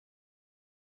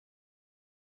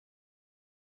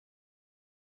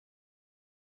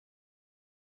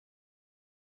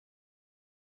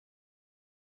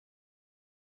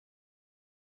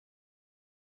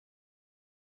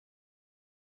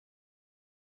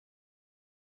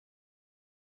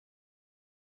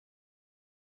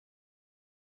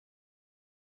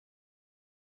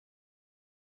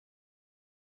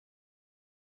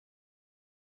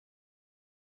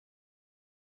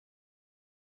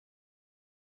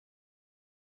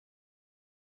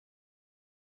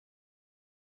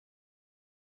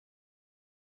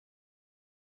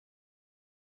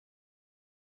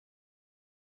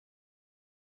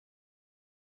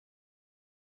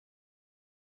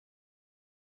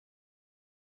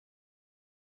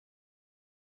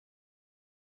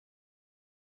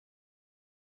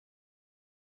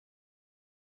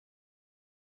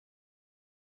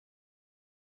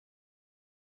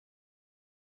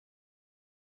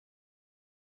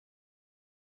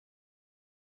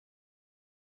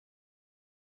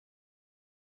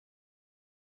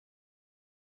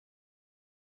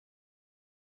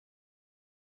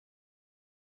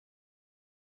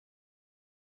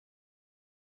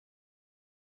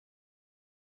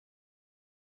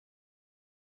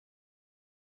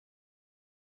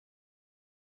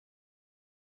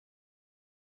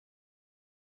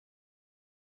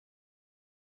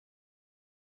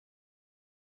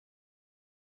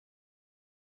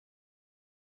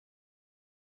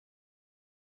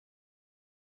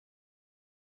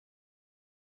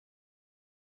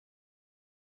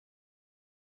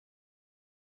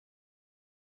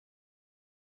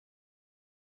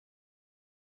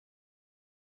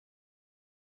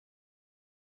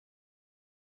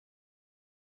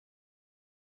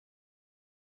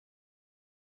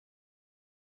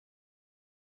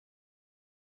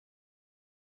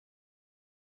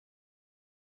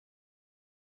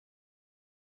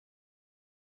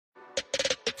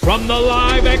From the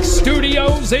Live X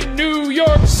Studios in New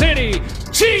York City,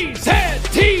 Cheesehead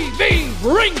TV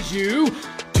brings you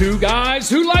two guys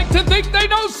who like to think they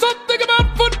know something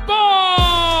about football.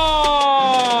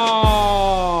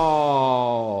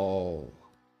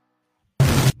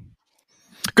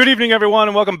 Good evening, everyone,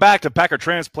 and welcome back to Packer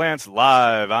Transplants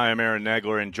Live. I am Aaron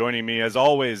Nagler, and joining me, as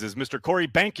always, is Mr. Corey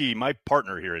Behnke, my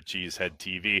partner here at Cheesehead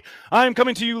TV. I am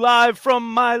coming to you live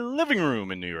from my living room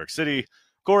in New York City.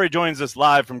 Corey joins us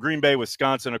live from Green Bay,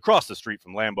 Wisconsin, across the street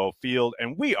from Lambeau Field,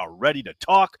 and we are ready to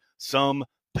talk some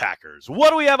Packers. What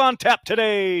do we have on tap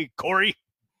today, Corey?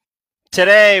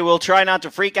 Today, we'll try not to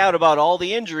freak out about all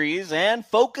the injuries and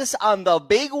focus on the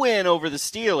big win over the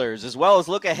Steelers, as well as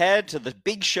look ahead to the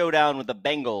big showdown with the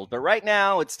Bengals. But right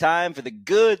now, it's time for the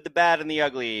good, the bad, and the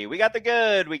ugly. We got the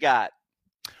good, we got.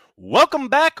 Welcome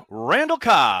back, Randall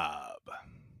Cobb.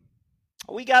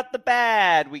 We got the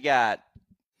bad, we got.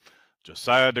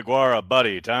 Josiah DeGuara,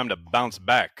 buddy, time to bounce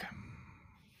back.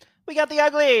 We got the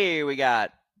ugly, we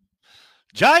got.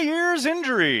 Jair's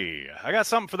injury. I got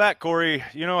something for that, Corey.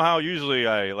 You know how usually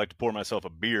I like to pour myself a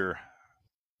beer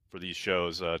for these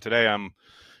shows. Today I'm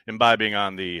imbibing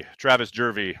on the Travis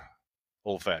Jervey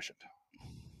Old Fashioned.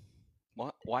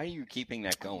 What? Why are you keeping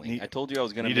that going? I told you I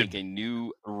was going to make a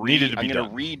new. I'm going to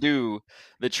redo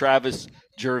the Travis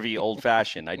Jervey Old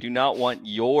Fashioned. I do not want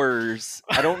yours.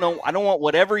 I don't know. I don't want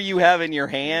whatever you have in your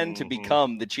hand to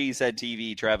become the Cheesehead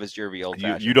TV Travis Jervey Old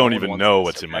Fashioned. You don't even know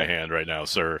what's in my hand right now,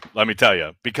 sir. Let me tell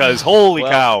you, because holy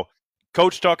cow,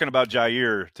 Coach talking about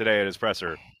Jair today at his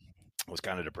presser was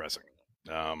kind of depressing.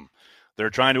 They're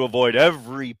trying to avoid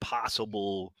every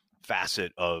possible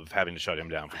facet of having to shut him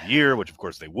down for the year, which of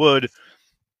course they would.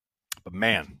 But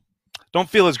man, don't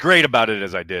feel as great about it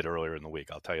as I did earlier in the week,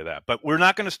 I'll tell you that. But we're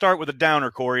not going to start with a downer,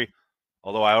 Corey,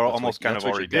 although I almost kind of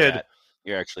already did.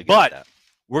 You're actually good at that.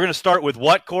 We're going to start with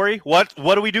what, Corey? What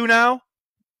do we do now?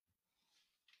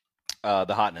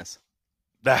 The hotness.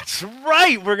 That's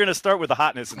right. We're going to start with the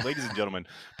hotness. And ladies and gentlemen,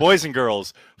 boys and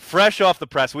girls, fresh off the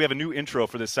press, we have a new intro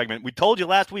for this segment. We told you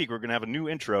last week we're going to have a new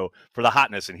intro for the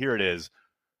hotness, and here it is.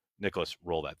 Nicholas,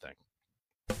 roll that thing.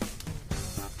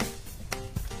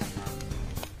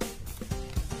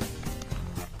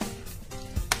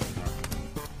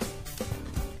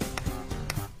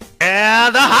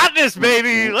 Yeah, the hotness,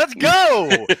 baby. Let's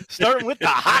go. Starting with the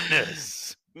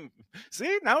hotness.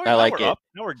 See, now we're up.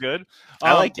 Now we're good.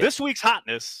 I like it. This week's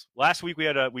hotness. Last week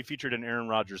we featured an Aaron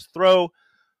Rodgers throw.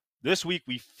 This week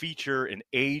we feature an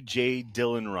A.J.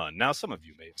 Dillon run. Now, some of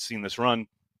you may have seen this run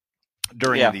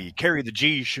during the Carry the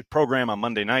G program on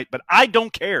Monday night, but I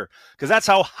don't care because that's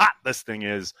how hot this thing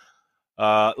is.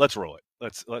 Let's roll it.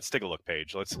 Let's take a look,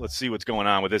 Paige. Let's see what's going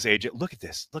on with this AJ. Look at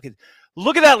this. Look at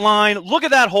that line. Look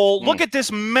at that hole. Look at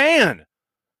this man.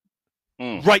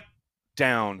 Right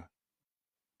down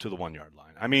to the 1 yard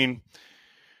line. I mean,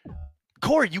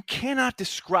 Corey, you cannot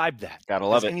describe that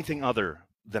as anything other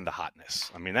than the hotness.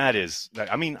 I mean,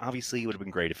 obviously it would have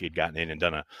been great if he had gotten in and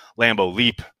done a Lambeau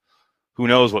leap. Who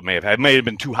knows what may have happened. It may have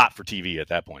been too hot for TV at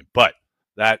that point. But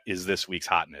that is this week's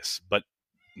hotness. But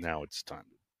now it's time.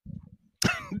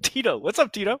 Tito, what's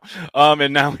up, Tito?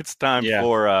 And now it's time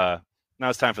for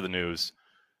the news.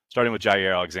 Starting with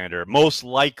Jair Alexander. Most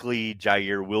likely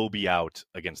Jair will be out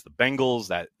against the Bengals.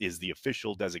 That is the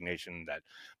official designation that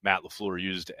Matt LaFleur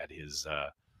used at his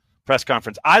press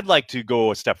conference. I'd like to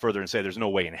go a step further and say there's no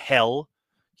way in hell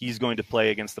he's going to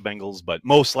play against the Bengals, but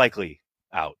most likely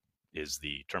out is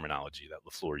the terminology that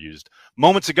LaFleur used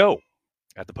moments ago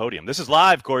at the podium. This is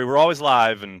live, Corey. We're always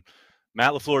live, and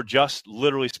Matt LaFleur just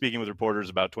literally speaking with reporters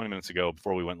about 20 minutes ago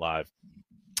before we went live,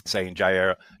 saying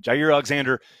Jair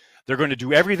Alexander, they're going to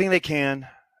do everything they can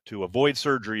to avoid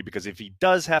surgery because if he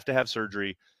does have to have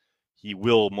surgery, he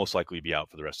will most likely be out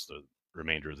for the rest of the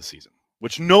remainder of the season,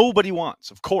 which nobody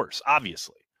wants, of course,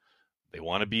 obviously. They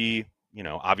want to be,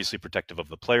 obviously protective of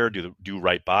the player, do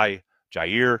right by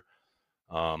Jair.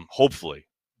 Hopefully,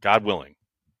 God willing,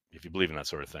 if you believe in that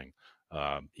sort of thing,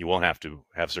 he won't have to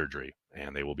have surgery,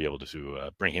 and they will be able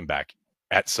to bring him back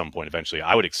at some point eventually.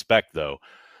 I would expect, though,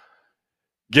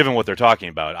 given what they're talking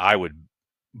about, I would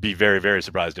be very, very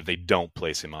surprised if they don't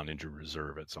place him on injured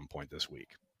reserve at some point this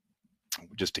week,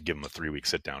 just to give him a 3-week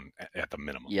sit-down at the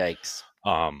minimum. Yikes.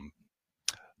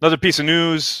 Another piece of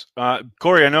news.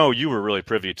 Corey, I know you were really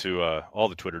privy to all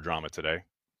the Twitter drama today.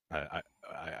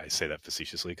 I say that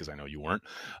facetiously because I know you weren't.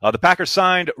 The Packers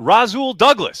signed Rasul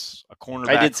Douglas, a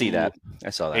cornerback. I did see that. I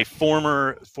saw that. A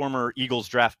former Eagles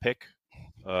draft pick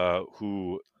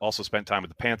who also spent time with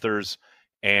the Panthers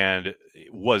and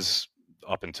was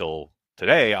up until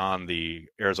today on the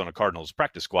Arizona Cardinals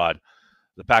practice squad.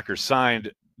 The Packers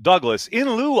signed Douglas in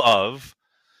lieu of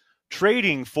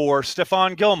trading for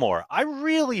Stephon Gilmore. I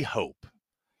really hope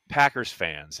Packers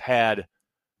fans had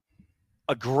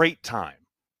a great time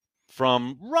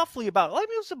from roughly about, it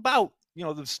was about,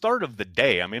 the start of the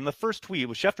day. I mean, the first tweet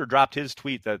was Schefter dropped his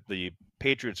tweet that the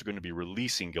Patriots are going to be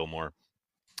releasing Gilmore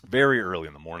very early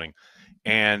in the morning.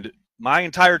 And my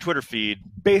entire Twitter feed,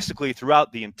 basically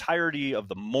throughout the entirety of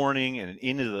the morning and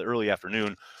into the early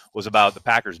afternoon, was about the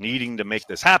Packers needing to make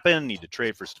this happen, need to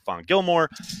trade for Stephon Gilmore.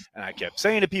 And I kept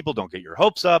saying to people, don't get your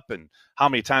hopes up. And how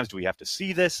many times do we have to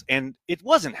see this? And it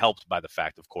wasn't helped by the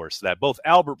fact, of course, that both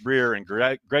Albert Breer and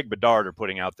Greg Bedard are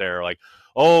putting out there like,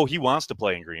 oh, he wants to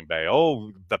play in Green Bay.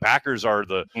 Oh, the Packers are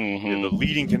the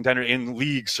leading contender in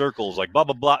league circles, like blah,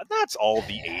 blah, blah. That's all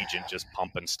the agent just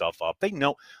pumping stuff up. They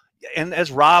know. And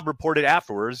as Rob reported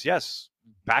afterwards, yes,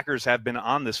 Packers have been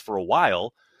on this for a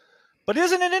while. But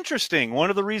isn't it interesting? One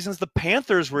of the reasons the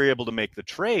Panthers were able to make the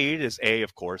trade is,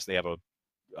 of course, they have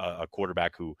a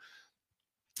quarterback who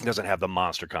doesn't have the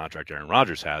monster contract Aaron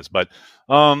Rodgers has. But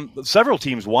several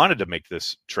teams wanted to make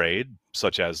this trade,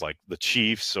 such as like the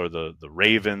Chiefs or the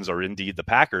Ravens or indeed the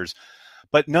Packers.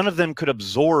 But none of them could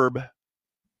absorb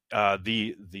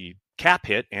the cap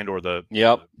hit and or the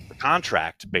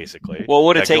contract, basically. Well, it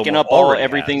would have taken up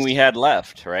everything we had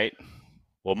left, right?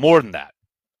 Well, more than that.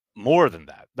 More than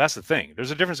that. That's the thing.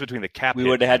 There's a difference between the cap hit. We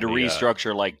would have had to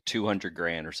restructure like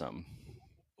 $200,000 or something.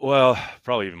 Well,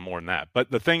 probably even more than that.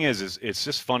 But the thing is it's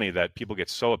just funny that people get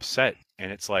so upset, and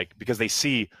it's like because they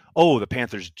see, the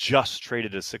Panthers just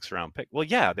traded a 6th-round pick. Well,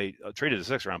 yeah, they traded a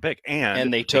 6th-round pick,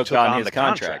 and they took on his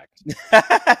contract.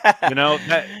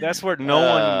 That's where no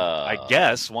one, I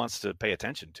guess, wants to pay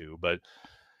attention to. But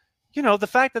the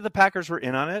fact that the Packers were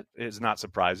in on it is not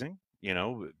surprising.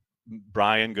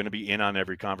 Brian going to be in on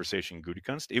every conversation.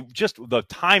 Gutekunst. It just the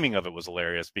timing of it was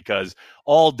hilarious because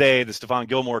all day the Stephon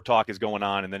Gilmore talk is going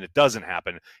on, and then it doesn't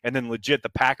happen, and then legit the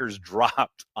Packers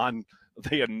dropped on.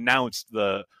 They announced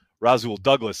the Rasul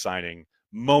Douglas signing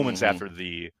moments after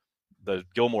the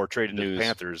Gilmore traded to the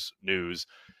Panthers news.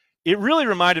 It really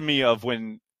reminded me of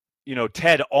when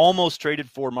Ted almost traded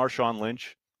for Marshawn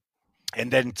Lynch, and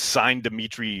then signed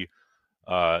Dimitri.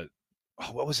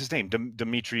 What was his name?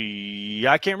 Dimitri.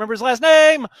 I can't remember his last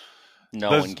name. No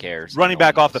one cares. Running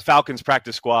back off the Falcons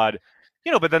practice squad.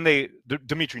 But then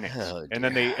Dimitri Nance. And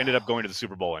then they ended up going to the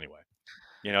Super Bowl anyway.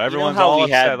 Everyone's all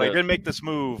upset. Like, didn't make this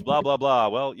move, blah, blah, blah.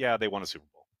 Well, yeah, they won a Super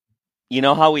Bowl. You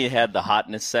know how we had the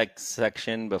hotness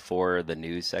section before the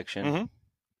news section?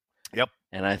 Mm-hmm. Yep.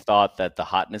 And I thought that the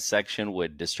hotness section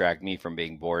would distract me from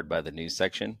being bored by the news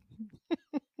section.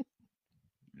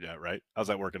 Yeah, right. How's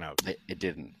that working out? It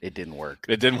didn't work.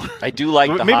 It didn't work. I do like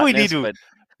the hotness,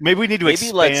 maybe we need to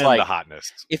expand the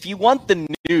hotness. If you want the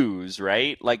news,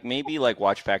 right? Like maybe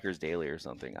watch Packers Daily or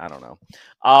something. I don't know.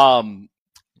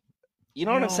 You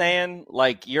know what I'm saying?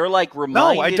 Like you're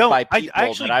reminded by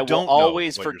people that I will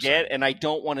always forget, and I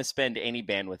don't want to spend any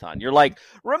bandwidth on. You're like,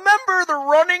 remember the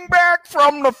running back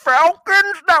from the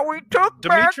Falcons that we took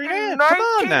Dimitri back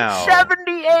in Nance.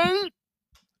 1978?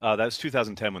 That was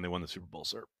 2010 when they won the Super Bowl,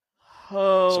 sir.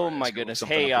 Oh, sorry, my goodness.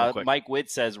 Hey, Mike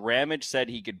Witt says, Ramage said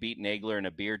he could beat Nagler in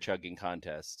a beer-chugging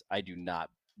contest. I do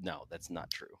not. No, that's not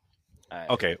true.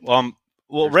 Okay. Well,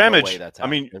 Ramage,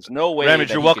 there's no way Ramage,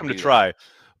 you're welcome to try.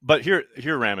 But here,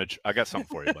 Ramage, I got something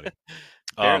for you, buddy.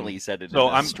 Apparently he said it so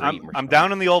in a stream I'm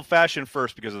down in the old-fashioned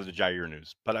first because of the Jair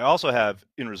news. But I also have,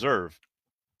 in reserve,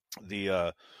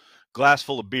 the glass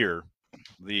full of beer,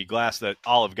 the glass that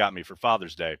Olive got me for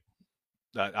Father's Day.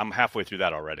 I'm halfway through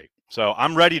that already, so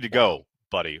I'm ready to go,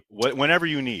 buddy. Whenever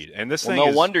you need. And this thing, no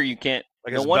wonder you can't.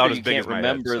 No wonder you can't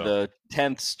remember the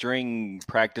 10th string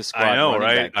practice squad. I know,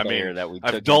 right? I mean, that we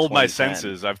I've dulled my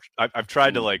senses. I've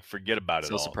tried to forget about it.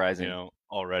 So surprising,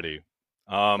 already.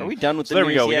 Are we done with the news there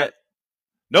we go. Yet?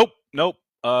 Nope.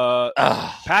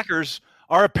 Packers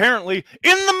are apparently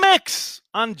in the mix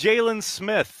on Jalen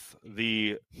Smith,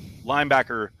 the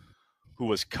linebacker who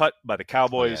was cut by the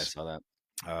Cowboys. I saw that.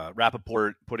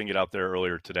 Rappaport putting it out there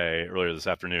earlier this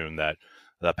afternoon, that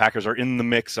the Packers are in the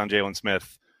mix on Jalen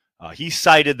Smith. He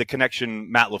cited the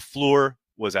connection. Matt LaFleur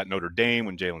was at Notre Dame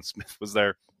when Jalen Smith was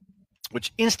there,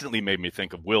 which instantly made me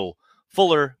think of Will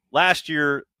Fuller. Last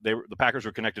year, the Packers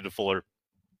were connected to Fuller,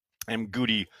 and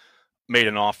Goody made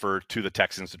an offer to the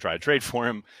Texans to try to trade for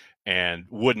him and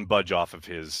wouldn't budge off of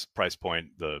his price point.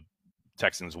 The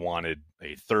Texans wanted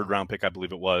a 3rd-round pick, I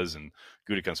believe it was, and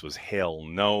Gutekunst was hell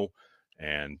no.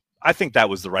 And I think that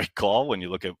was the right call when you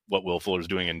look at what Will Fuller's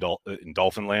doing in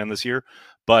Dolphin Land this year.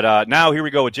 But now here we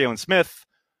go with Jalen Smith.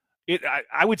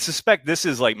 I would suspect this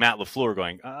is like Matt LaFleur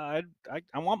going, I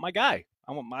want my guy.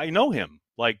 I know him.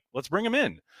 Let's bring him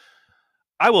in.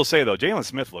 I will say, though, Jalen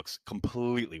Smith looks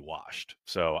completely washed.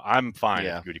 So I'm fine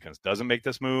if Gutekunst doesn't make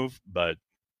this move, but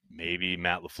maybe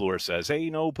Matt LaFleur says,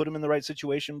 hey, put him in the right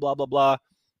situation, blah, blah, blah.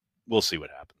 We'll see what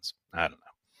happens. I don't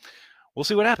know. We'll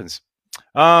see what happens.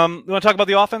 You want to talk about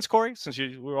the offense, Corey? Since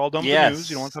we're all done with the news,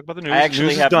 you don't want to talk about the news. I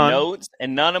actually have notes,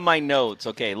 and none of my notes.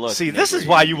 Okay, look. See, this is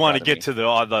why you want to get to the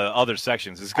other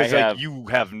sections, is because you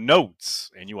have notes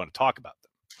and you want to talk about them.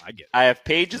 I get it. I have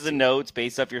pages of notes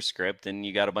based off your script, and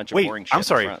you got a bunch of boring shit. I'm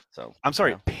sorry. In front, I'm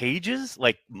sorry. Pages?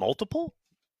 Like multiple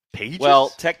pages? Well,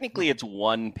 technically it's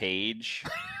one page,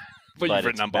 but you've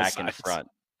written it's on both back sides. and front.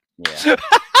 Yeah.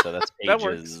 So that's pages. That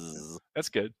works. That's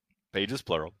good. Pages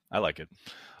plural. I like it.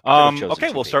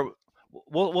 Okay, we'll start.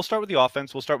 We'll start with the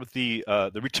offense. We'll start with the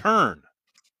return,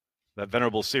 that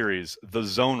venerable series, the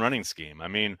zone running scheme. I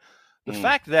mean, the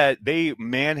fact that they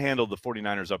manhandled the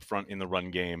 49ers up front in the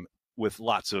run game with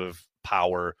lots of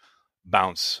power,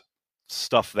 bounce,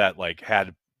 stuff that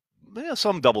had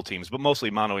some double teams, but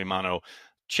mostly mano-a-mano,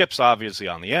 chips obviously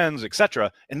on the ends,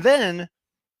 etc. And then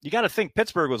you got to think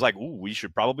Pittsburgh was like, ooh, we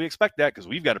should probably expect that because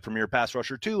we've got a premier pass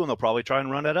rusher too, and they'll probably try and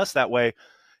run at us that way.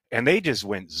 And they just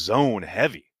went zone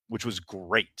heavy, which was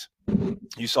great.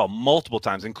 You saw multiple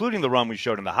times, including the run we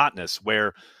showed in the hotness,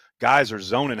 where guys are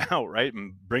zoning out, right,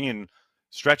 and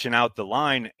stretching out the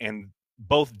line. And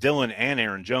both Dylan and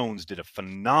Aaron Jones did a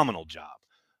phenomenal job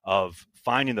of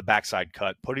finding the backside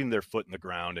cut, putting their foot in the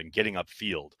ground, and getting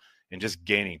upfield and just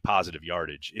gaining positive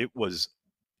yardage. It was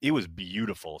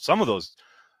beautiful. Some of those,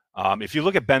 if you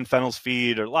look at Ben Fennell's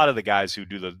feed or a lot of the guys who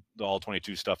do the all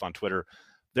 22 stuff on Twitter,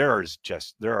 there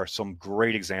are some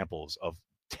great examples of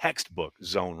textbook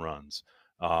zone runs.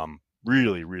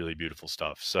 Really, really beautiful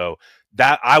stuff. So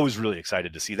that I was really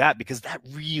excited to see that, because that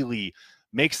really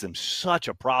makes them such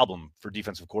a problem for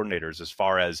defensive coordinators as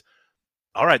far as,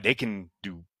 all right, they can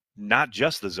do not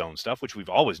just the zone stuff, which we've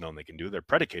always known they can do. They're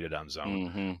predicated on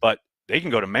zone, but they can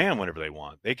go to man whenever they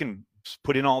want. They can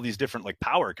put in all these different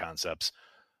power concepts.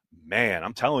 Man,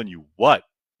 I'm telling you what,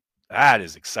 that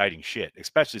is exciting shit,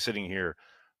 especially sitting here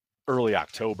early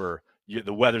October.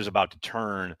 The weather's about to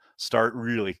turn, start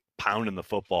really pounding the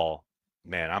football.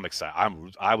 Man, I'm excited.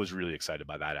 I was really excited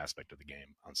by that aspect of the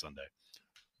game on Sunday.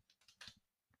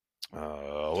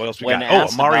 What else we got?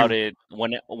 Asked about it,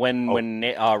 when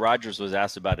Rodgers was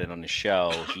asked about it on the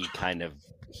show,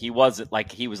 he was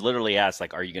literally asked,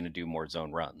 are you going to do more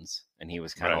zone runs? And he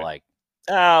was kind of like,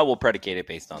 we'll predicate it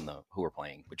based on who we're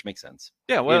playing, which makes sense.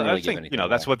 Yeah, well, really I think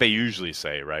that's what they usually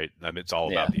say, right? I mean, it's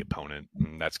all about the opponent,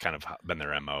 and that's kind of been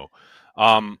their MO.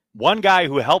 One guy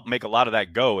who helped make a lot of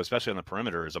that go, especially on the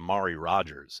perimeter, is Amari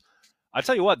Rodgers. I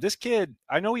tell you what, this kid,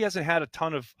 I know he hasn't had a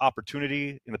ton of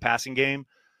opportunity in the passing game,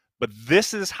 but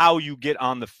this is how you get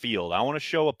on the field. I want to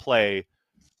show a play.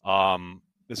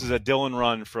 This is a Dylan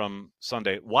run from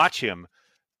Sunday. Watch him.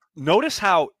 Notice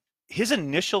how his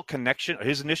initial connection,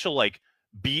 his initial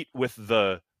beat with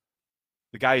the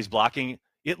guy he's blocking,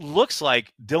 it looks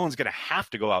like Dylan's going to have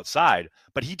to go outside,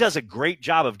 but he does a great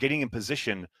job of getting in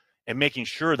position and making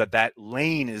sure that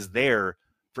lane is there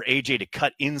for AJ to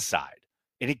cut inside.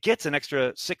 And it gets an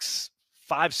extra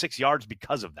 5-6 yards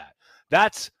because of that.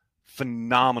 That's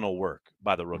phenomenal work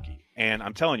by the rookie. And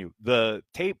I'm telling you, the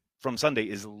tape from Sunday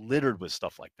is littered with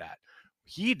stuff like that.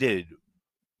 He did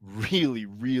really,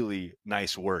 really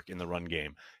nice work in the run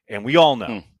game. And we all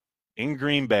know in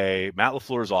Green Bay, Matt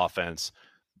LaFleur's offense,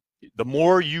 the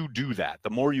more you do that, the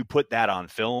more you put that on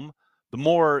film, the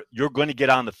more you're going to get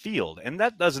on the field. And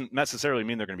that doesn't necessarily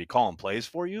mean they're going to be calling plays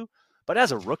for you. But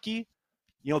as a rookie,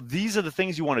 these are the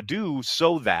things you want to do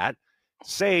so that,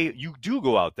 say you do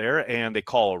go out there and they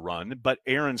call a run, but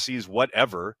Aaron sees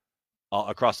whatever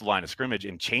across the line of scrimmage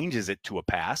and changes it to a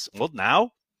pass. Well,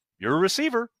 now you're a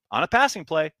receiver on a passing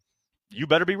play. You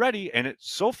better be ready. And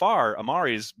so far,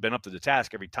 Amari's been up to the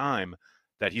task every time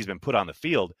that he's been put on the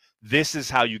field. This is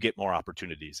how you get more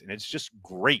opportunities. And it's just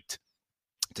great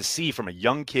to see from a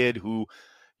young kid who,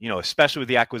 especially with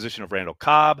the acquisition of Randall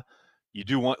Cobb, you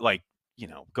do want,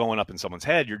 going up in someone's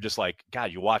head, you're just like,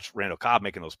 God, you watch Randall Cobb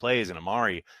making those plays, and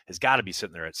Amari has got to be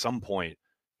sitting there at some point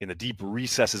in the deep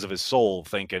recesses of his soul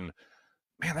thinking,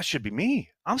 man, that should be me.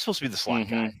 I'm supposed to be the slot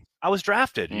guy. I was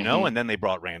drafted, and then they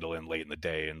brought Randall in late in the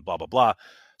day and blah, blah, blah.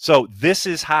 So this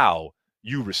is how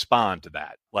you respond to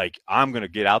that. I'm going to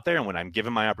get out there, and when I'm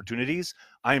given my opportunities,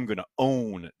 I am going to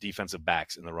own defensive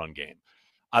backs in the run game.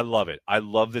 I love it. I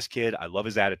love this kid. I love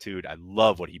his attitude. I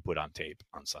love what he put on tape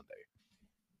on Sunday.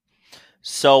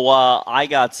 So I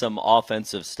got some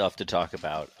offensive stuff to talk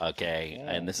about, okay?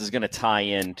 And this is going to tie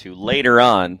into later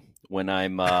on when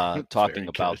I'm talking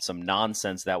about some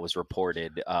nonsense that was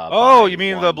reported. You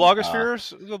mean the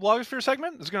Blogosphere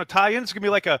segment? It's going to tie in. It's going to be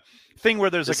like a thing where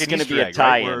there's like an Easter egg,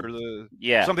 right?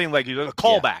 Where something like a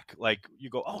callback, like you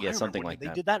go, something like that.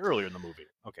 They did that earlier in the movie.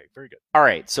 Okay, very good. All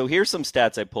right, so here's some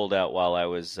stats I pulled out while I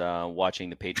was watching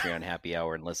the Patreon Happy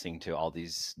Hour and listening to all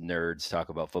these nerds talk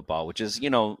about football, which is,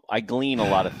 I glean a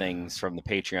lot of things from the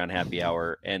Patreon Happy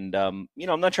Hour, and I'm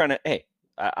not trying to. Hey,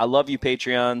 I love you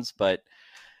Patreons, but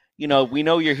we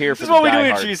know you're here for the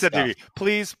diehard stuff. This is what we do at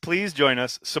CHTV. Please join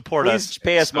us, support us. Please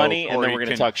pay us money, and then we're going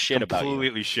to talk shit about you.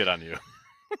 Completely shit on you.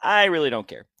 I really don't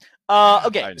care.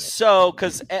 Okay, so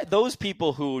because those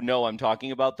people who know I'm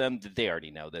talking about them, they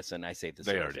already know this, and I say this.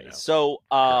 They already know. So,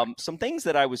 some things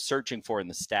that I was searching for in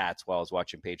the stats while I was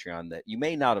watching Patreon that you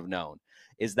may not have known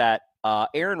is that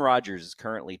Aaron Rodgers is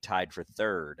currently tied for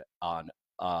third on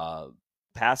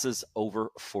passes over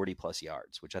 40-plus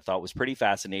yards, which I thought was pretty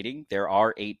fascinating. There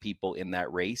are 8 people in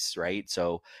that race, right?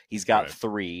 So he's got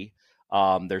 3.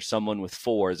 There's someone with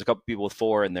 4. There's a couple people with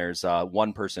 4, and there's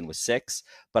one person with 6.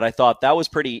 But I thought that was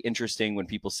pretty interesting when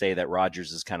people say that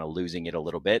Rodgers is kind of losing it a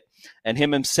little bit, and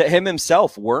him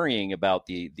himself worrying about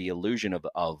the illusion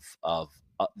of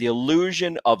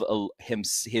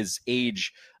his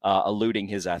age eluding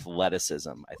his athleticism,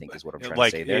 I think is what I'm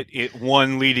trying to say there.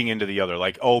 One leading into the other,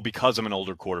 because I'm an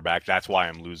older quarterback, that's why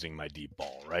I'm losing my deep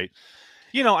ball, right?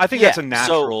 I think that's a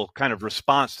natural kind of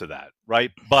response to that,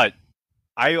 right? But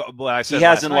I said he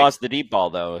hasn't lost the deep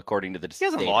ball, though, according to the he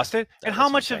hasn't lost it. And how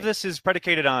much of this is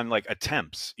predicated on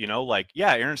attempts?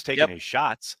 Aaron's taking his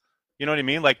shots. You know what I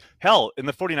mean? Hell, in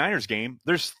the 49ers game,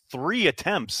 there's 3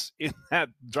 attempts in that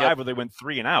drive where they went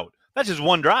 3 and out. That's just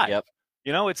one drive. Yep.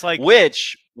 It's like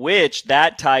which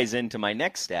that ties into my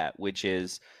next stat, which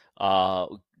is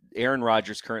Aaron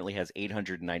Rodgers currently has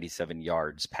 897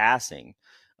 yards passing,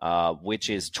 which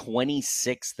is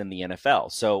 26th in the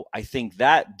NFL. So I think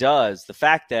that the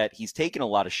fact that he's taken a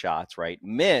lot of shots, right,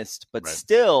 missed, but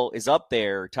still is up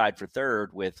there tied for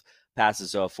third with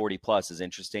passes of 40-plus is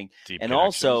interesting. And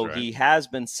also he has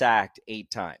been sacked 8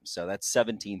 times. So that's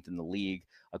 17th in the league,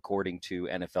 according to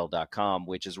NFL.com,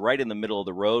 which is right in the middle of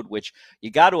the road, which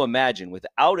you got to imagine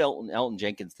without Elton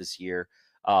Jenkins this year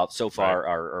so far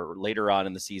or later on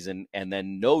in the season, and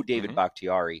then no David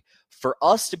Bakhtiari, for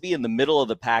us to be in the middle of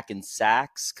the pack in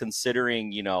sacks,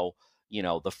 considering,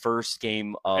 the first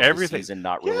game of the season,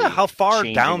 not really how far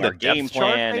down the game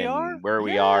plan and where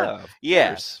we are.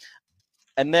 Yes.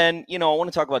 And then, I want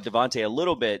to talk about Devontae a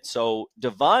little bit. So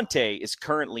Devontae is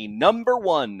currently numero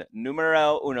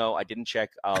uno. I didn't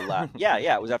check.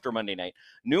 It was after Monday night.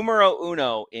 Numero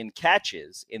uno in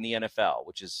catches in the NFL,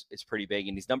 which is pretty big.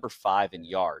 And he's number 5 in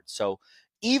yards. So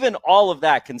even all of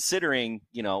that, considering,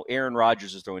 Aaron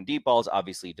Rodgers is throwing deep balls,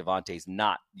 obviously Devontae's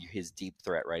not his deep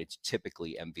threat, right? It's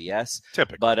typically MVS.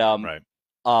 But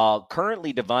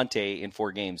currently Devontae in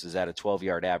 4 games is at a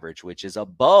 12-yard average, which is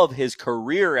above his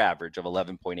career average of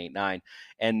 11.89.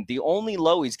 And the only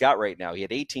low he's got right now, he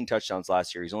had 18 touchdowns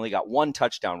last year. He's only got 1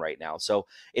 touchdown right now. So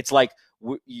it's like,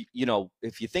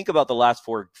 if you think about the last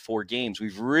four games,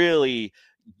 we've really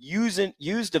used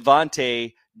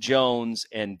Devontae, Jones,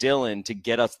 and Dillon to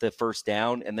get us the first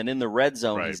down. And then in the red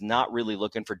zone, he's not really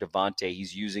looking for Devontae.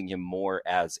 He's using him more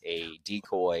as a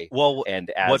decoy. Well,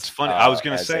 and as, what's funny, I was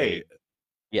going to say,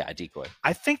 a decoy.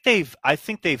 I think they've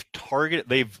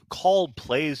called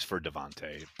plays for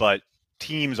Devontae, but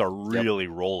teams are really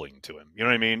rolling to him. You know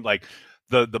what I mean?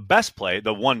 The best play,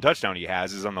 the 1 touchdown he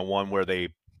has, is on the one where they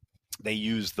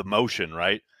use the motion,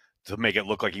 right, to make it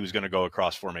look like he was going to go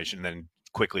across formation, and then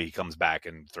quickly he comes back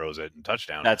and throws it and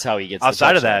touchdown. That's how he gets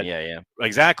outside the of that.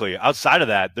 Exactly. Outside of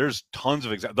that, there's tons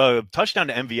of the touchdown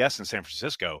to MVS in San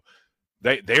Francisco.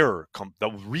 They're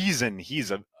the reason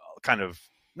he's a kind of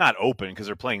not open because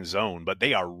they're playing zone, but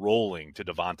they are rolling to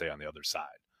Devontae on the other side.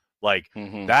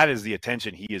 That is the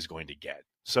attention he is going to get.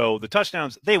 So the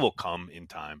touchdowns, they will come in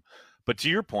time. But to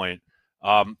your point,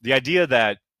 the idea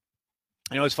that,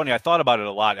 it's funny, I thought about it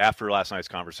a lot after last night's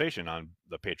conversation on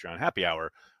the Patreon Happy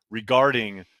Hour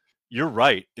regarding, you're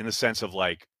right, in the sense of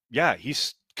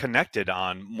he's connected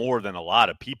on more than a lot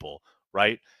of people,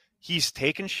 right? He's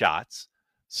taken shots.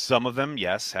 Some of them,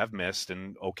 yes, have missed,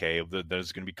 and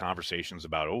there's going to be conversations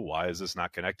about, why is this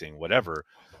not connecting, whatever.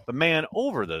 But man,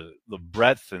 over the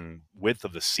breadth and width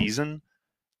of the season,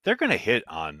 they're going to hit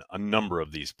on a number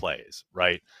of these plays,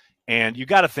 right? And you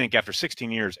got to think, after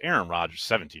 16 years,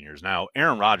 17 years now,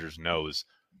 Aaron Rodgers knows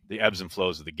the ebbs and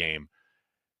flows of the game.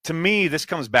 To me, this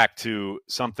comes back to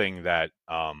something that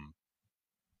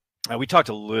we talked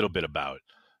a little bit about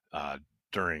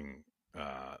during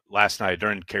last night,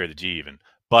 during Carry the G even.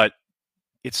 But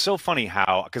it's so funny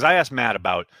how, because I asked Matt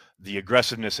about the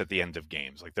aggressiveness at the end of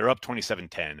games. Like they're up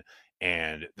 27-10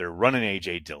 and they're running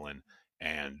A.J. Dillon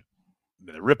and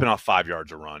they're ripping off 5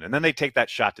 yards a run. And then they take that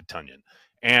shot to Tunyon.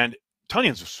 And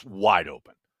Tunyon's wide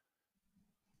open.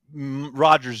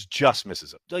 Rodgers just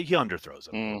misses it. He underthrows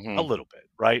it a little bit,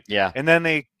 right? Yeah. And then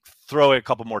they throw it a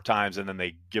couple more times and then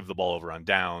they give the ball over on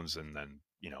downs and then,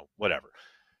 whatever.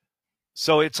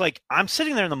 So it's like I'm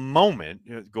sitting there in the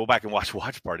moment, go back and watch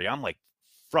Watch Party. I'm like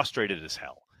frustrated as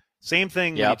hell. Same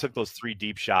thing when he took those 3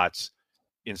 deep shots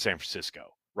in San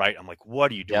Francisco, right? I'm like,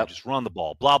 what are you doing? Just run the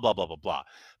ball, blah, blah, blah, blah, blah.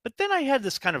 But then I had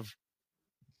this kind of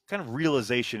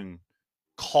realization,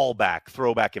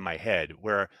 throwback in my head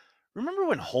where remember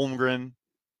when Holmgren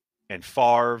and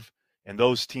Favre and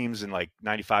those teams in like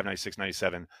 95, 96,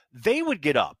 97, they would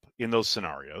get up in those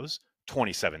scenarios,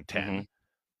 27-10.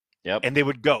 Yep. And they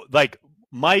would go, like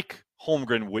Mike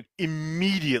Holmgren would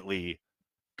immediately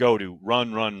go to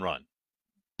run,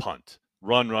 punt,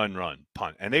 run,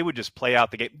 punt. And they would just play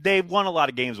out the game. They won a lot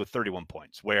of games with 31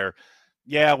 points where,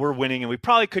 we're winning and we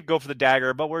probably could go for the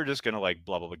dagger, but we're just going to like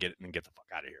blah, blah, blah, get the fuck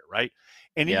out of here, right?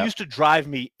 And it used to drive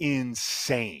me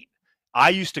insane. I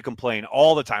used to complain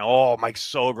all the time, oh, Mike's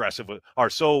so aggressive or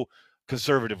so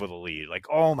conservative with a lead. Like,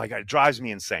 oh my God, it drives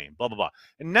me insane, blah, blah, blah.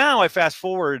 And now I fast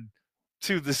forward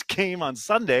to this game on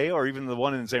Sunday or even the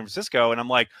one in San Francisco, and I'm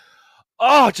like,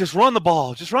 oh, just run the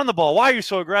ball. Why are you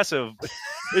so aggressive?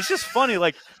 It's just funny.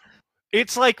 Like,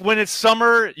 it's like when it's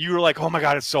summer, you're like, oh my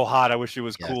God, it's so hot. I wish it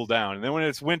was cool down. And then when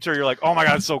it's winter, you're like, oh my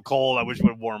God, it's so cold. I wish it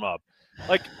would warm up.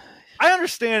 Like, I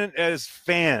understand as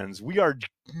fans, we are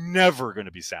never going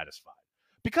to be satisfied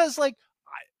because like,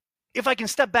 if I can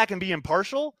step back and be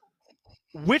impartial,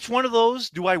 which one of those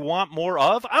do I want more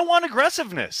of? I want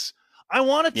aggressiveness. I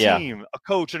want a team, a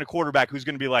coach, and a quarterback who's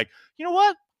going to be like, you know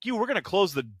what? We're going to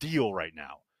close the deal right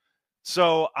now.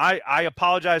 So I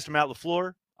apologize to Matt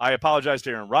LaFleur. I apologize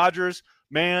to Aaron Rodgers.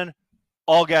 Man,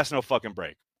 all gas, no fucking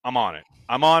break. I'm on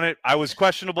it. I was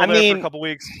questionable for a couple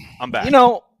weeks. I'm back.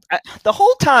 The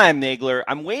whole time, Nagler,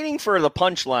 I'm waiting for the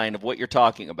punchline of what you're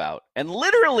talking about. And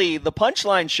literally, the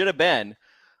punchline should have been,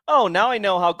 oh, now I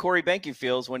know how Corey Behnke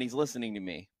feels when he's listening to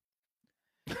me.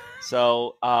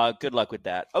 So good luck with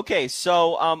that. Okay,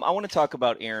 so I want to talk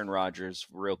about Aaron Rodgers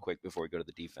real quick before we go to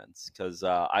the defense because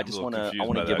I just want to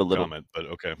give a little comment, but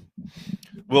okay.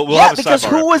 We'll have a because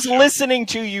who was listening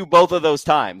to you both of those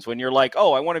times when you're like,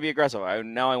 oh, I want to be aggressive.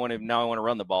 Now I want to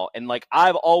run the ball, and like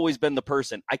I've always been the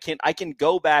person. I can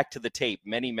go back to the tape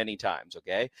many times.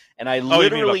 Okay, and I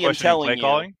literally am telling you.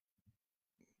 Calling?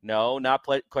 No, not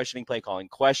questioning play calling.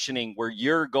 Questioning where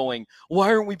you're going,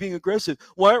 why aren't we being aggressive?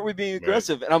 Right.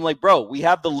 And I'm like, bro, we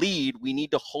have the lead. We need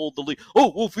to hold the lead.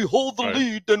 Oh, well, if we hold the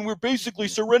lead, then we're basically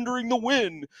surrendering the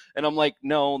win. And I'm like,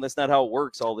 no, that's not how it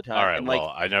works all the time. All right, and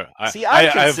well, I know.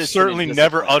 I've certainly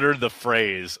never uttered the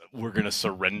phrase, we're going to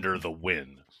surrender the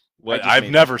win. I've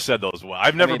never said those.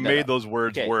 I've never made those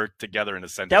words work together in a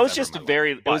sentence. That was just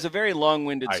it was a very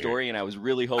long-winded story, and I was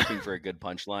really hoping for a good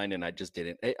punchline, and I just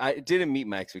didn't. It didn't meet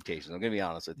my expectations. I'm going to be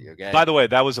honest with you, okay? By the way,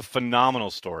 that was a phenomenal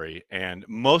story, and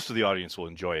most of the audience will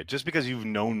enjoy it. Just because you've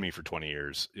known me for 20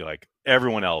 years, like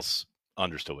everyone else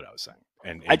understood what I was saying.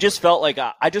 And I just felt like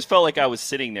I was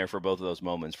sitting there for both of those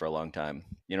moments for a long time.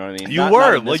 You know what I mean?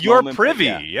 You were privy.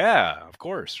 Yeah, of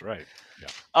course, right.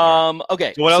 Yeah.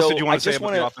 Okay. So what else did you want to say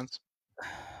about the offense?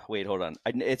 Wait, hold on.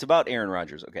 It's about Aaron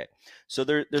Rodgers. Okay. So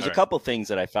there's a couple things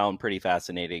that I found pretty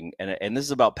fascinating, and this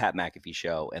is about Pat McAfee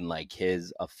show and like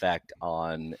his effect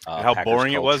on how Packers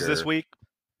boring culture. It was this week.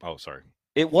 Oh, sorry.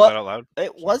 It was. That out loud?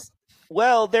 It was.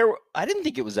 Well, I didn't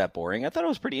think it was that boring. I thought it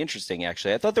was pretty interesting,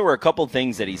 actually. I thought there were a couple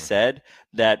things that he said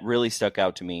that really stuck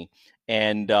out to me.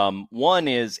 And one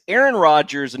is Aaron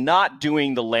Rodgers not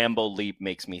doing the Lambeau leap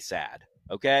makes me sad.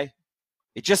 Okay.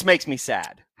 It just makes me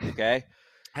sad. Okay.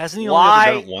 Hasn't he only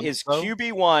ever done it once, is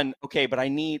QB1 okay? But I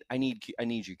need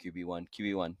you,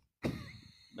 QB1.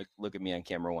 Look at me on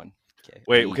camera one. Okay.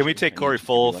 Wait, can we take Corey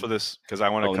full for this? Because I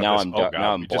want to. Now I'm God,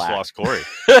 now I'm just lost Corey.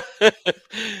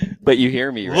 But you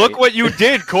hear me, right? Look what you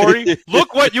did, Corey.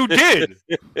 Look what you did.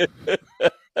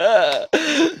 I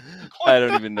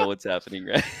don't even know what's happening,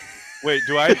 right? Wait,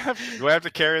 do I have to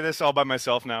carry this all by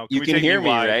myself now? You can hear me,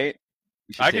 right?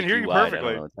 I can hear you perfectly. I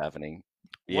don't know what's happening.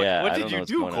 Yeah. What did you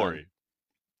do, Corey?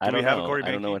 I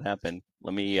don't know what happened.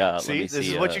 Let me see. This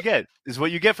is what you get. This is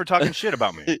what you get for talking shit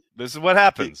about me. This is what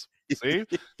happens. See?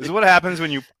 This is what happens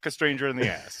when you fuck a stranger in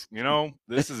the ass. You know?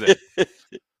 This is it.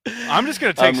 I'm just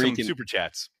gonna take some super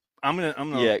chats. I'm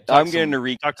gonna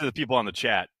talk to the people on the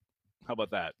chat. How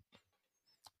about that?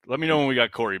 Let me know when we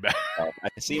got Corey back. I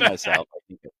see myself.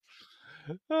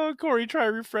 Oh, Corey, try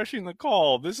refreshing the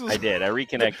call. I did. I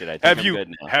reconnected. I think I'm good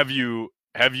now. Have you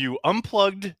Have you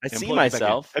unplugged? I see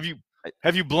myself.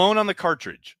 Have you blown on the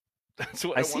cartridge? That's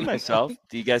what I see myself.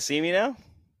 Do you guys see me now?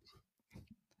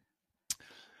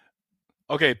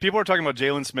 Okay, people are talking about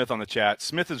Jalen Smith on the chat.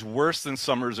 Smith is worse than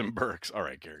Summers and Burks. All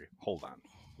right, Gary, hold on.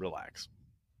 Relax.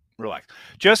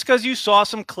 Just because you saw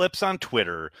some clips on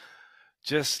Twitter,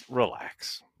 just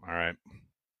relax. All right.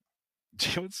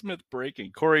 Jalen Smith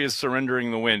breaking. Corey is surrendering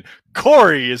the win.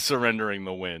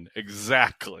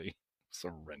 Exactly.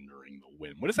 Surrendering the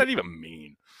win. What does that even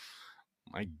mean?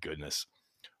 My goodness.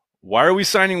 Why are we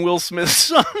signing Will Smith's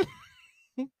son?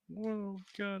 Oh,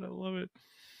 God, I love it.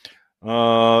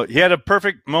 He had a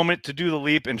perfect moment to do the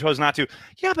leap and chose not to.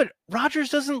 Yeah, but Rodgers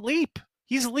doesn't leap.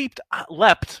 He's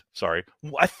leapt, sorry,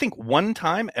 I think one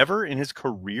time ever in his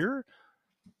career.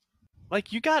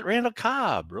 Like, you got Randall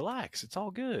Cobb. Relax. It's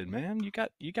all good, man. You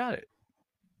got it.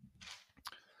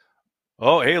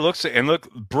 Oh, hey, look,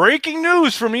 breaking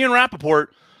news from Ian Rappaport.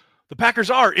 The Packers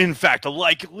are, in fact, a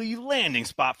likely landing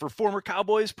spot for former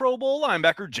Cowboys Pro Bowl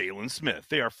linebacker Jalen Smith.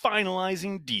 They are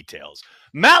finalizing details.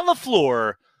 Matt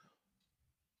LaFleur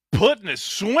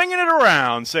swinging it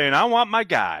around, saying, I want my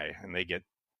guy. And they get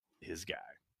his guy.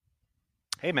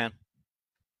 Hey, man.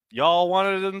 Y'all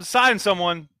wanted them to sign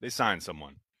someone. They signed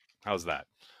someone. How's that?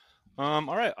 All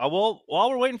right. Well, while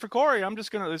we're waiting for Corey, it's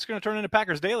gonna turn into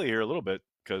Packers Daily here a little bit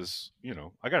because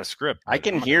I got a script. I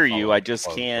can hear you. I just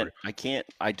can't. I can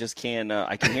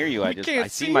hear you. I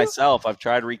see myself. I've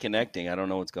tried reconnecting. I don't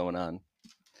know what's going on.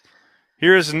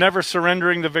 Here's never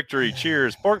surrendering the victory.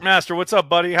 Cheers, Porkmaster. What's up,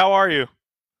 buddy? How are you?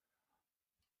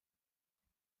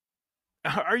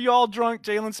 Are you all drunk?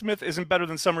 Jalen Smith isn't better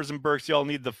than Summers and Burks. Y'all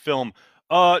need the film.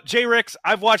 J. Ricks,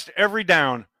 I've watched every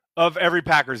down of every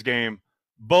Packers game,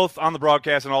 both on the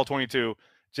broadcast and all 22.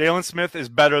 Jalen Smith is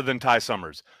better than Ty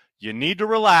Summers. You need to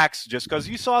relax just because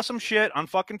you saw some shit on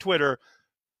fucking Twitter.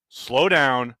 Slow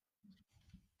down.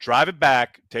 Drive it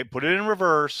back. Put it in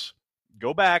reverse.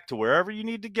 Go back to wherever you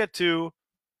need to get to.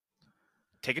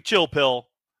 Take a chill pill.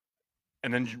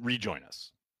 And then rejoin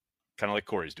us. Kind of like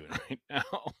Corey's doing right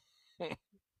now.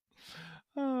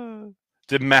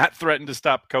 Did Matt threaten to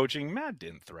stop coaching? Matt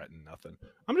didn't threaten nothing.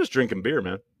 I'm just drinking beer,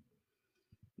 man.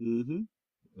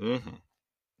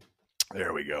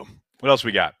 There we go. What else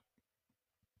we got?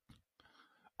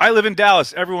 I live in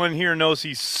Dallas. Everyone here knows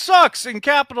he sucks in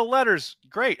capital letters.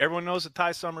 Great. Everyone knows that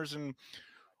Ty Summers and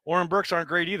Oren Burks aren't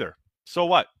great either. So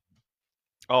what?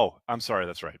 Oh, I'm sorry.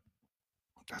 That's right.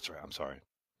 I'm sorry.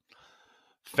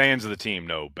 Fans of the team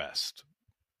know best.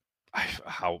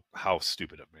 How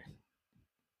stupid of me.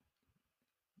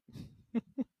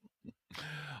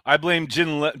 I blame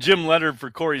Jim Leonard for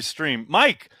Corey's stream.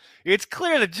 Mike, it's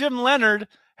clear that Jim Leonard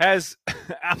has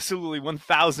absolutely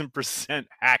 1,000%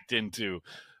 hacked into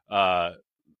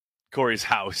Corey's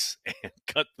house and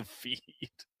cut the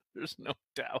feed. There's no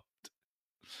doubt.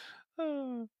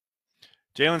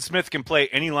 Jalen Smith can play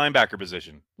any linebacker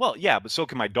position. Well, yeah, but so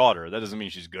can my daughter. That doesn't mean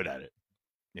she's good at it.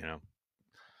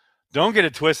 Don't get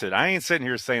it twisted. I ain't sitting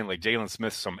here saying like Jalen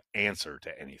Smith's some answer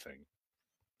to anything.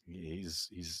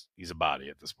 He's a body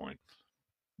at this point.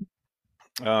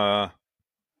 What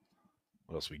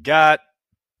else we got?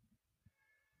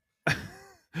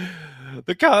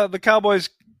 The Cowboys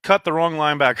cut the wrong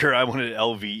linebacker. I wanted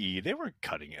LVE. They weren't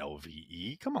cutting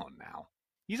LVE. Come on now.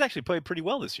 He's actually played pretty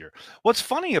well this year. What's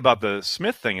funny about the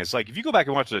Smith thing is, like, if you go back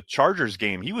and watch the Chargers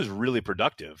game, he was really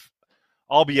productive,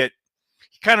 albeit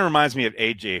he kind of reminds me of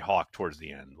A.J. Hawk towards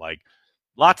the end. Like,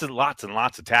 lots and lots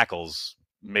of tackles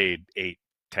made 8-10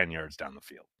 yards down the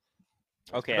field.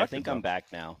 Okay, I think I'm back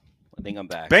now.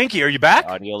 Behnke, are you back?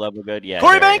 Audio level good? Yeah.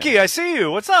 Corey Behnke, I see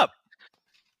you. What's up?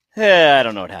 I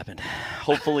don't know what happened.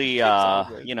 Hopefully,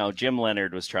 Jim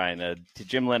Leonard was trying to.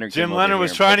 Jim Leonard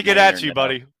was trying to get at you,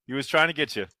 buddy. He was trying to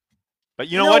get you. But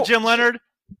you know what, Jim Leonard?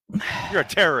 You're a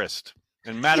terrorist.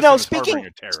 And Madison is harboring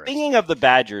a terrorist. Speaking of the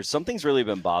Badgers, something's really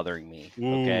been bothering me.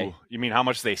 Okay. You mean how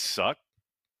much they suck?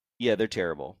 Yeah, they're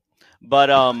terrible. But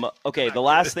okay, the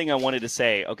last thing I wanted to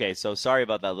say. Okay, so sorry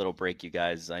about that little break, you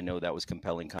guys. I know that was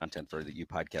compelling content for you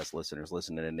podcast listeners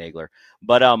listening to Nagler.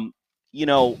 But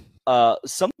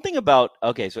something about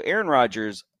so Aaron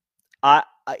Rodgers,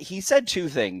 he said two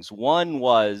things. One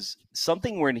was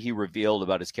something when he revealed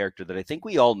about his character that I think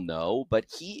we all know, but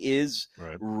he is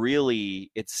really,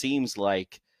 it seems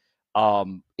like,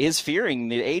 is fearing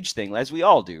the age thing, as we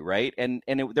all do, right? And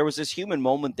there was this human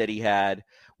moment that he had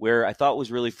where I thought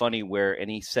was really funny, and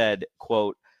he said,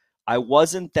 quote, "I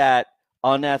wasn't that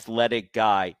unathletic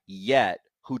guy yet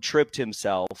who tripped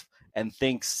himself and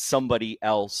thinks somebody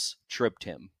else tripped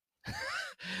him."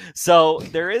 So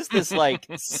there is this like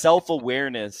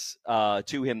self-awareness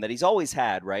to him that he's always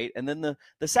had, right? And then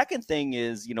the second thing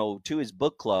is, to his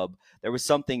book club, there was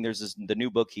something. There's the new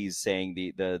book he's saying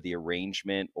the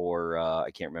arrangement, or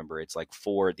I can't remember. It's like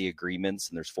the agreements,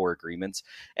 and there's 4 agreements,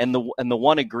 and the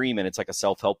one agreement, it's like a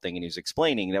self-help thing, and he's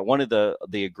explaining that one of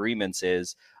the agreements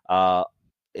is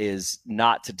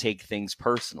not to take things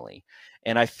personally.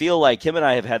 And I feel like him and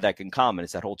I have had that in common.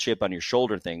 It's that whole chip on your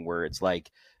shoulder thing, where it's like,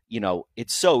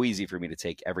 it's so easy for me to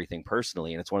take everything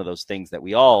personally. And it's one of those things that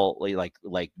we all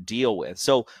like deal with.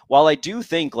 So while I do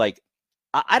think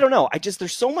I don't know,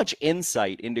 there's so much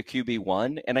insight into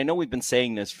QB1. And I know we've been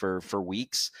saying this for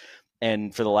weeks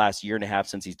and for the last year and a half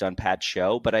since he's done Pat's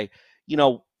show, but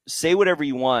say whatever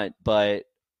you want, but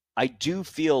I do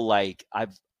feel like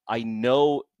I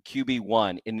know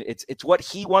QB1, and it's what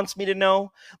he wants me to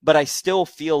know, but I still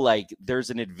feel like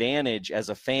there's an advantage as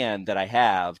a fan that I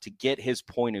have to get his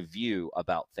point of view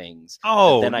about things.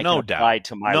 Then I can apply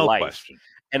to my life. Question.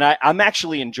 And I'm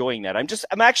actually enjoying that.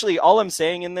 I'm actually, all I'm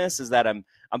saying in this is that I'm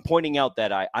pointing out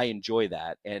that I enjoy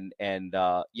that, and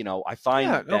I find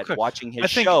that watching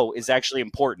his show is actually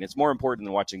important. It's more important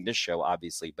than watching this show,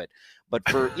 obviously, but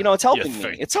for it's helping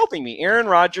me. It's helping me. Aaron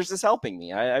Rodgers is helping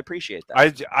me. I appreciate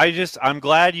that. I'm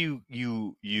glad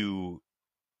you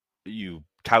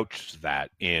couched that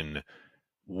in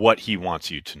what he wants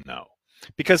you to know.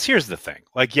 Because here's the thing.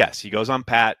 Like, yes, he goes on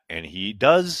Pat and he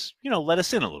does, let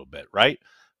us in a little bit, right?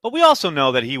 But we also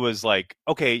know that he was like,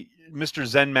 okay, Mr.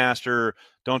 Zen Master,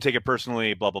 don't take it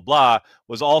personally, blah, blah, blah,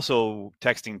 was also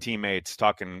texting teammates,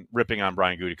 ripping on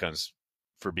Brian Gutekunst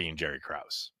for being Jerry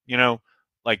Krause.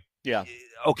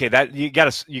 Okay, that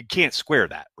you can't square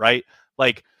that, right?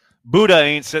 Like, Buddha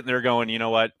ain't sitting there going, you know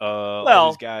what?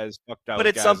 All these guys fucked out. But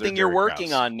it's something you're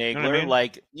working on, Nagler.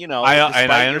 You know what I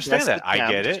mean? I understand that. I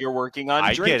get it. You're working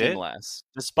on drinking less.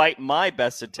 Despite my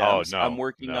best attempts, I'm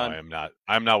working on.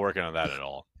 I'm not working on that at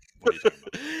all. What are you talking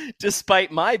about?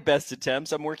 Despite my best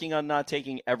attempts, I'm working on not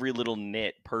taking every little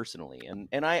nit personally,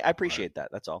 and I appreciate that.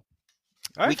 That's all.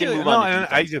 We can move on.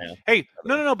 Hey,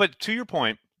 no. But to your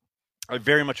point, I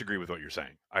very much agree with what you're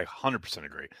saying. I 100%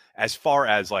 agree. As far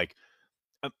as like.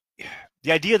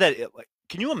 The idea that,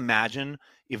 can you imagine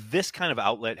if this kind of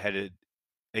outlet had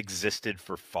existed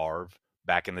for Favre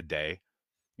back in the day?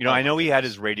 I know he had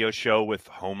his radio show with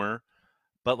Homer,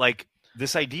 but like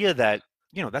this idea that,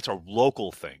 that's a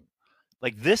local thing.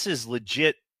 Like this is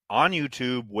legit on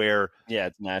YouTube where. Yeah,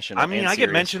 it's national. I mean, I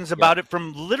get mentions about it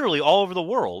from literally all over the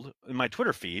world in my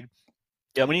Twitter feed.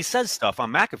 Yep. When he says stuff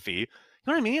on McAfee, you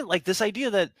know what I mean? Like this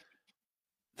idea that.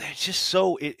 It's just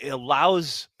so it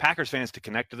allows Packers fans to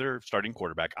connect to their starting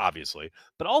quarterback, obviously,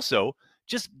 but also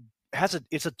just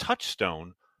it's a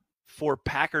touchstone for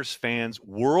Packers fans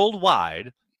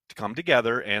worldwide to come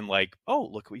together and like, oh,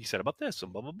 look what he said about this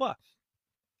and blah, blah, blah.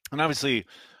 And obviously,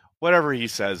 whatever he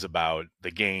says about the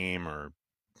game or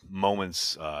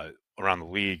moments around the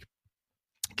league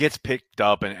gets picked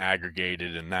up and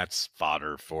aggregated, and that's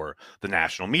fodder for the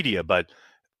national media. But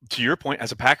to your point,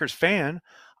 as a Packers fan,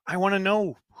 I want to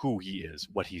know who he is,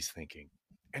 what he's thinking.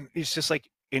 And it's just like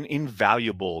an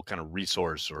invaluable kind of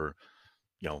resource or,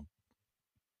 I don't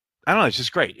know. It's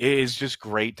just great. It is just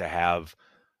great to have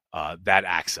that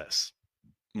access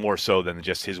more so than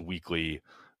just his weekly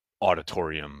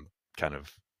auditorium kind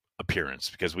of appearance,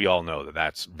 because we all know that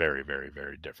that's very, very,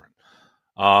 very different.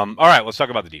 All right, let's talk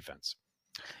about the defense.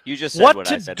 You just said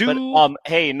what I said. But,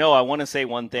 hey, no, I want to say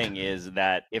one thing is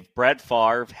that if Brett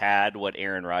Favre had what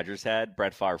Aaron Rodgers had,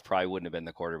 Brett Favre probably wouldn't have been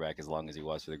the quarterback as long as he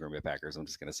was for the Green Bay Packers. I'm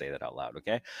just going to say that out loud,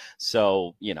 okay?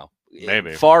 So,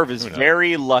 maybe Favre is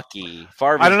very lucky.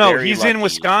 I don't know. He's in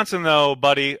Wisconsin, though,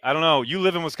 buddy. I don't know. You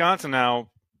live in Wisconsin now.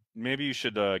 Maybe you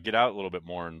should get out a little bit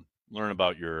more and learn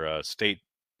about your state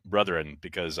brethren,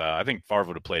 because I think Favre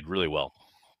would have played really well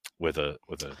with a.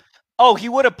 Oh, he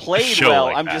would have played well.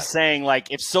 Like I'm just saying,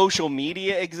 like, if social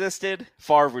media existed,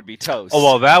 Favre would be toast. Oh,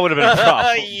 well, that would have been a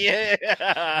problem. Yeah.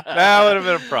 That would have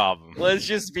been a problem. Let's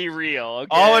just be real. Okay?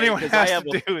 All anyone has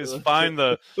to do is find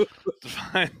the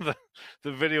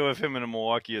video of him in a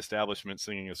Milwaukee establishment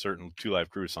singing a certain Two Live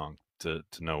Crew song to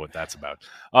know what that's about.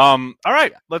 All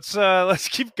right, let's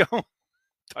keep going.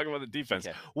 Talk about the defense.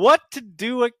 Okay. What to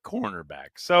do at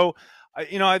cornerback? So,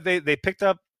 they picked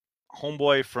up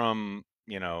homeboy from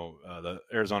the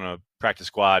Arizona practice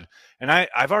squad, and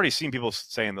I've already seen people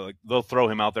saying that they'll throw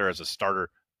him out there as a starter.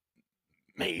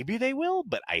 Maybe they will,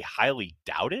 but I highly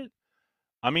doubt it.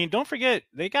 I mean, don't forget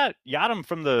they got Yadam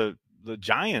from the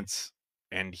Giants,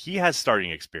 and he has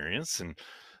starting experience, and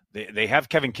they have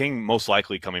Kevin King most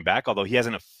likely coming back, although he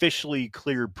hasn't officially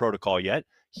cleared protocol yet.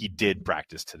 He did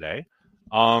practice today.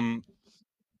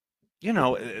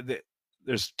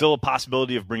 there's still a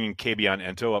possibility of bringing Kebion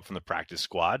Ento up from the practice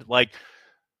squad. Like,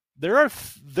 there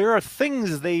are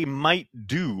things they might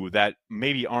do that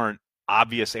maybe aren't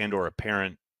obvious and or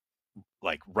apparent,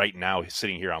 like right now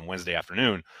sitting here on Wednesday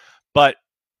afternoon, but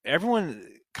everyone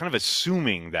kind of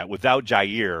assuming that without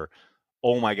Jair,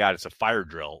 oh my God, it's a fire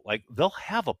drill. Like, they'll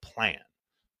have a plan.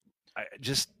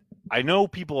 I know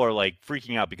people are like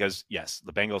freaking out because yes,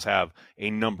 the Bengals have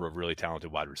a number of really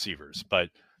talented wide receivers, but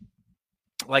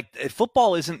like,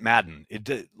 football isn't Madden.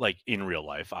 Like in real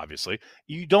life, obviously,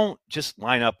 you don't just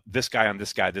line up this guy on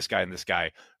this guy, this guy and this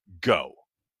guy, go.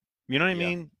 You know what I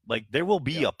mean? Like, there will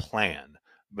be a plan,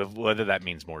 whether that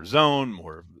means more zone,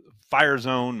 more fire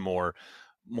zone, more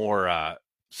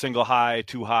single high,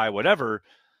 two high, whatever.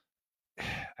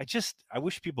 I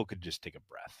wish people could just take a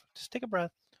breath. Just take a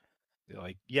breath.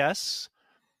 Like, yes,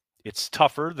 it's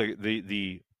tougher. The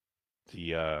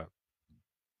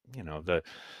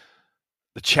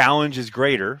challenge is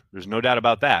greater. There's no doubt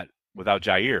about that without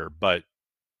Jair, but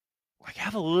like,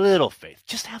 have a little faith.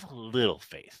 Just have a little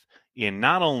faith in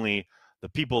not only the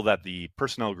people that the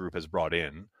personnel group has brought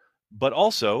in, but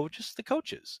also just the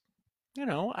coaches.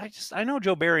 I know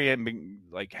Joe Barry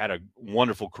had a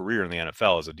wonderful career in the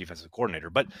NFL as a defensive coordinator,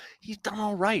 but he's done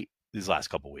all right these last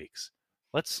couple weeks.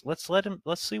 Let's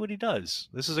see what he does.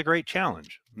 This is a great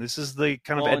challenge. This is the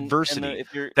kind of adversity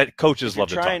that coaches love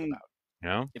to talk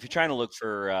about. If you're trying to look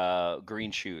for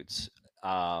green shoots,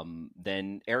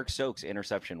 then Eric Stokes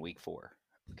interception week 4.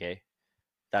 Okay,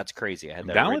 that's crazy. I had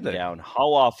that written down.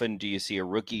 How often do you see a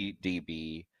rookie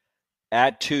DB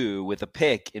at 2 with a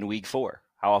pick in week 4?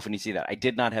 How often do you see that? I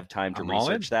did not have time to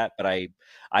research that, but I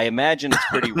imagine it's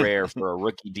pretty rare for a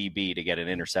rookie DB to get an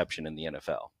interception in the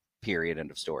NFL. Period. End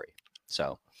of story.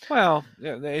 So, well,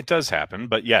 yeah, it does happen,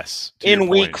 but yes, in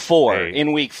week 4,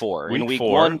 in week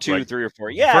 1, 2, 3, or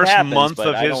 4. Yeah, first it happens, month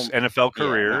of his NFL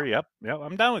career. Yep,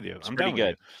 I'm down with you. I'm pretty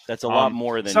good. That's a lot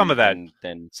more than some of that.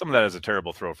 Some of that is a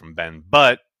terrible throw from Ben,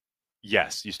 but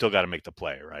yes, you still got to make the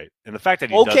play, right? And the fact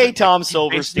that he Tom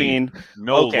Silverstein.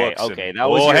 Okay. That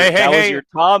was your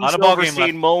Tom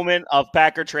Silverstein moment of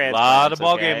Packer Transplants. A lot of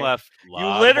ball game left. You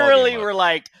literally were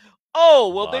like, oh,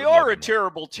 well, they are a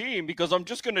terrible team because I'm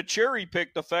just going to cherry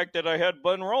pick the fact that I had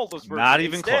Ben Roethlisberger. Not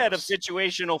even instead close. Of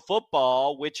situational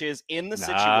football, which is in the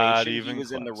situation. He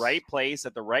was in the right place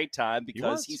at the right time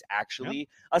because he's actually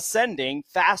ascending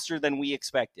faster than we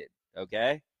expected.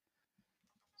 Okay?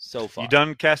 So far. You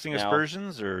done casting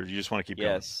aspersions, or you just want to keep going?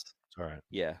 Yes. All right.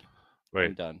 Yeah. Wait.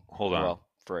 I'm done. Hold on. Well,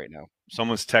 for right now.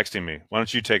 Someone's texting me. Why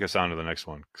don't you take us on to the next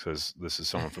one? Because this is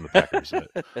someone from the Packers.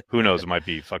 Who knows? It might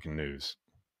be fucking news.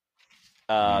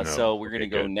 So we're going to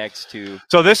go next to.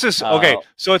 So this is okay.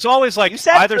 So it's always like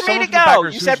either someone from the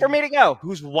Packers. You said for me to go.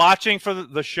 Who's watching for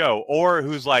the show, or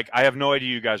who's like, I have no idea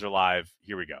you guys are live.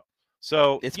 Here we go.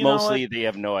 So it's mostly they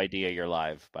have no idea you're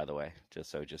live. By the way, I'm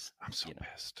so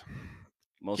pissed.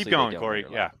 Mostly keep going, Corey.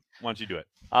 Yeah, why don't you do it?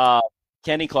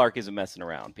 Kenny Clark isn't messing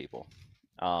around, people.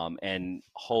 And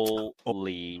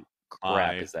holy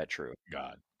crap, is that true?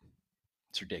 God,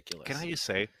 it's ridiculous. Can I just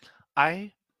say,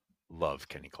 I love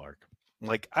Kenny Clark.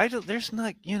 Like, there's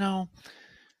not,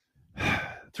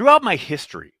 throughout my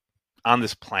history on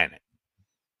this planet,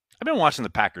 I've been watching the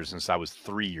Packers since I was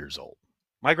 3 years old.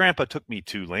 My grandpa took me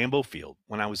to Lambeau Field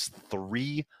when I was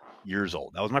 3 years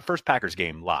old. That was my first Packers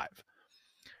game live.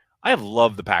 I have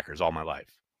loved the Packers all my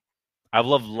life. I've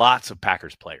loved lots of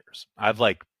Packers players. I've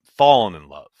fallen in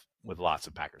love with lots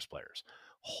of Packers players.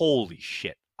 Holy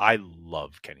shit. I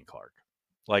love Kenny Clark.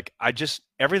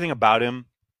 Everything about him,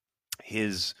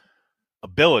 his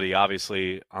ability,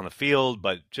 obviously, on the field,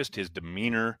 but just his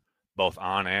demeanor, both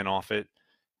on and off it.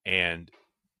 And,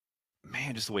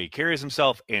 man, just the way he carries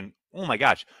himself. And, oh, my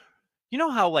gosh. You know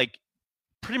how,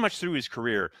 pretty much through his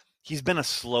career, he's been a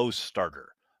slow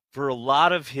starter. For a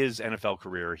lot of his NFL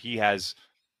career, he has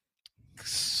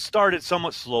started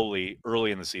somewhat slowly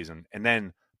early in the season. And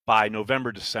then by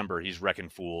November, December, he's wrecking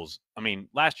fools. I mean,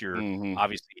 last year,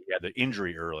 obviously, he had the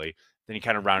injury early. Then he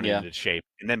kind of rounded into shape.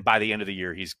 And then by the end of the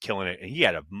year, he's killing it. And he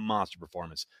had a monster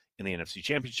performance in the NFC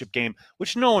Championship game,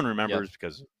 which no one remembers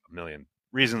because of a million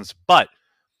reasons. But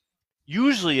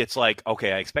usually it's like,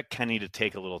 okay, I expect Kenny to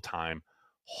take a little time.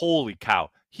 Holy cow.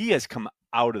 He has come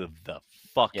out of the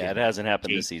fucking it hasn't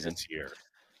happened this season. This year.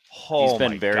 He's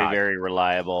been very, very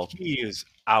reliable. He is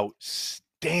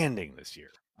outstanding this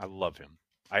year. I love him.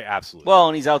 I absolutely. Well,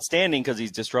 and he's outstanding because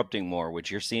he's disrupting more,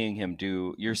 which you're seeing him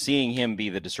do. You're seeing him be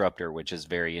the disruptor, which is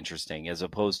very interesting, as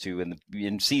opposed to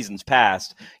in seasons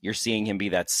past, you're seeing him be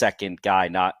that second guy,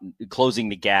 not closing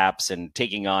the gaps and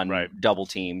taking on double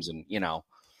teams, and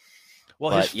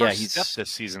Well, his first step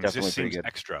this season just seems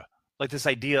extra. like this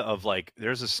idea of like,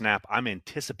 there's a snap, I'm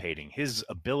anticipating his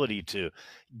ability to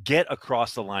get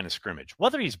across the line of scrimmage,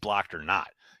 whether he's blocked or not,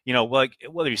 like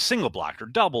whether he's single blocked or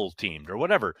double teamed or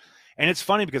whatever. And it's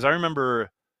funny because I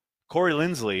remember Corey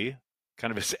Linsley,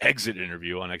 kind of his exit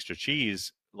interview on Extra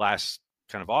Cheese last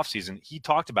kind of offseason, he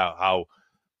talked about how,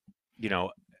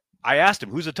 I asked him,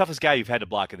 who's the toughest guy you've had to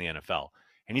block in the NFL?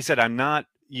 And he said, I'm not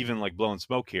even like blowing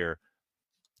smoke here.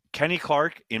 Kenny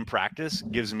Clark in practice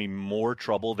gives me more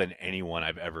trouble than anyone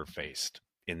I've ever faced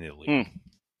in the league,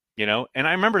 And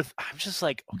I remember I'm just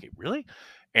like, okay, really?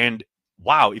 And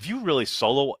wow, if you really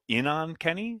solo in on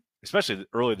Kenny, especially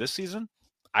early this season,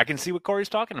 I can see what Corey's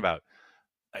talking about.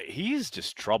 He's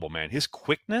just trouble, man. His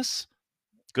quickness,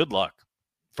 good luck.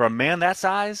 For a man that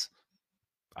size,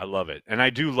 I love it. And I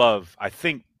do love, I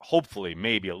think, hopefully,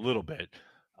 maybe a little bit,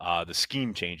 the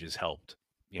scheme changes helped.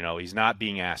 He's not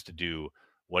being asked to do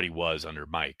what he was under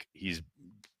Mike. He's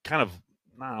kind of,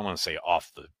 I don't want to say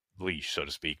off the leash, so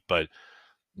to speak, but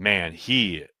man,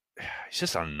 he's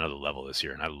just on another level this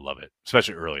year, and I love it,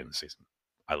 especially early in the season.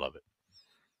 I love it.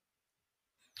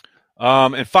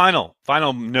 And final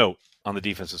note on the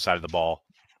defensive side of the ball,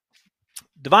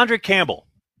 Devondre Campbell,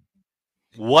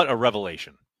 what a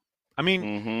revelation. I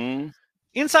mean,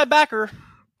 inside backer,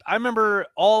 I remember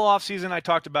all offseason I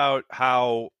talked about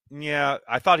how,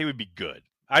 I thought he would be good.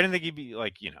 I didn't think he'd be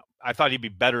like, I thought he'd be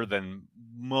better than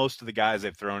most of the guys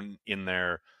they've thrown in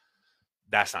there.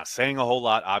 That's not saying a whole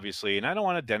lot, obviously. And I don't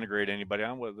want to denigrate anybody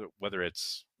on whether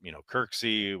it's,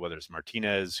 Kirksey, whether it's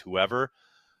Martinez, whoever.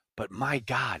 But my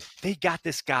God, they got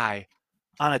this guy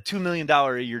on a $2 million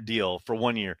a year deal for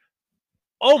 1 year.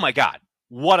 Oh my God,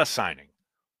 what a signing.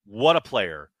 What a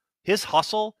player. His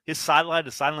hustle, his sideline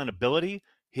to sideline ability,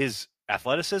 his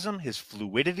athleticism, his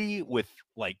fluidity with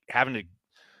like having to,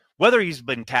 whether he's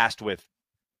been tasked with,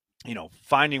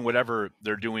 finding whatever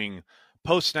they're doing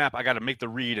post snap, I got to make the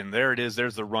read and there it is,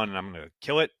 there's the run and I'm going to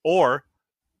kill it. Or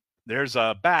there's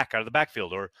a back out of the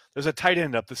backfield, or there's a tight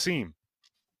end up the seam.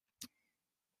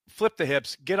 Flip the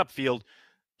hips, get upfield.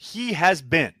 He has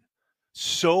been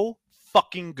so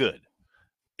fucking good.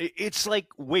 It's like,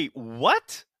 wait,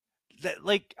 what?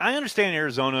 Like, I understand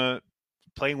Arizona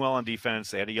playing well on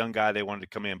defense. They had a young guy they wanted to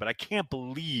come in, but I can't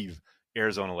believe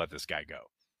Arizona let this guy go.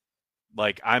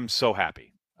 Like, I'm so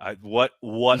happy. What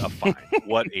a find.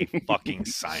 What a fucking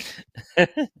signing.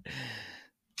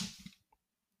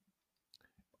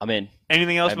 I'm in.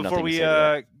 Anything else before we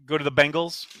go to the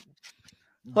Bengals?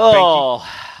 Oh,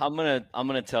 Behnke? I'm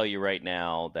gonna tell you right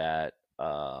now that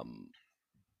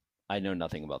I know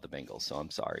nothing about the Bengals, so I'm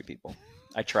sorry, people.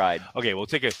 I tried. Okay, we'll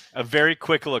take a very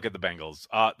quick look at the Bengals.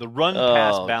 The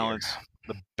run-pass balance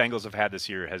the Bengals have had this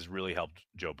year has really helped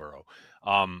Joe Burrow.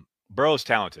 Burrow's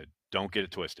talented. Don't get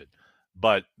it twisted.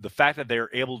 But the fact that they're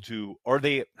able to,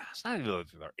 it's not even that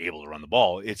they're able to run the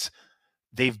ball. It's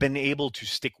they've been able to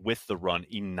stick with the run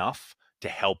enough to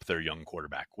help their young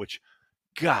quarterback, which,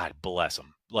 God bless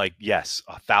them. Like, yes,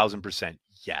 1,000%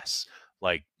 yes.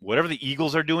 Like, whatever the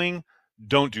Eagles are doing,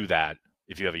 don't do that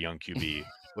if you have a young QB.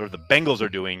 Whatever the Bengals are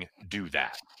doing, do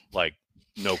that. Like,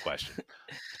 no question.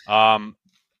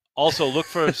 Also, look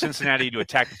for Cincinnati to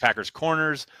attack the Packers'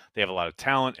 corners. They have a lot of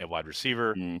talent at wide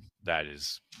receiver. That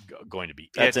is going to be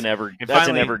that's an evergreen tweet. That's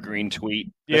an evergreen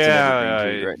tweet right now.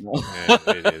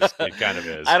 It is. It kind of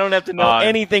is. I don't have to know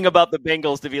anything about the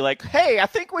Bengals to be like, hey, I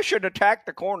think we should attack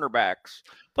the cornerbacks.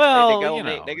 Well,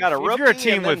 they got a rookie. If you're a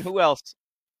team with who else?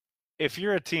 If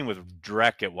you're a team with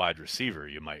Drek at wide receiver,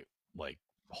 you might like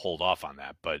hold off on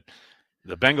that. But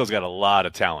the Bengals got a lot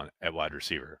of talent at wide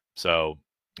receiver, so.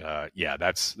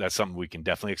 That's something we can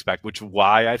definitely expect, which is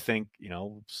why I think,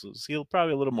 see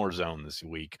probably a little more zone this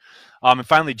week. And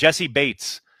finally, Jesse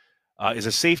Bates is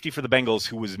a safety for the Bengals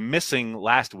who was missing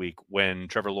last week when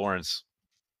Trevor Lawrence,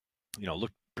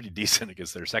 looked pretty decent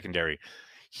against their secondary.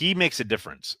 He makes a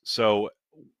difference. So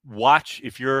watch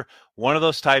if you're one of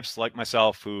those types like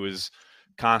myself who is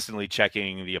constantly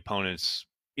checking the opponent's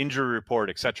injury report,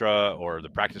 etc., or the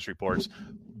practice reports.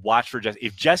 Watch for Jesse.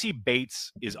 If Jesse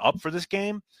Bates is up for this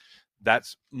game,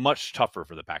 that's much tougher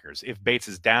for the Packers. If Bates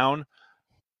is down,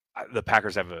 the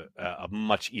Packers have a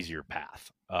much easier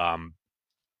path. And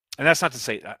that's not to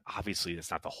say, obviously,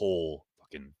 that's not the whole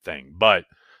fucking thing, but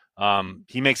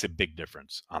he makes a big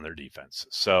difference on their defense.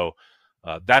 So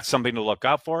that's something to look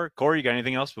out for. Corey, you got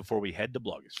anything else before we head to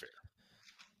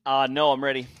Blogosphere? No, I'm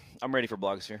ready. I'm ready for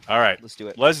Blogosphere. All right. Let's do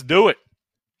it. Let's do it.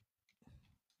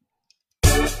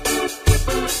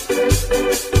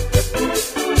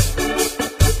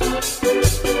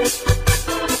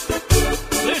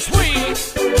 This week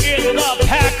in the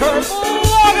Packer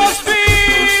Blogosphere.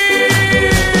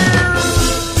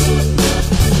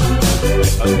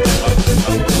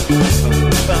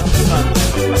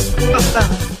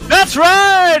 That's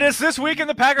right. It's This Week in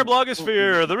the Packer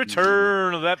Blogosphere, the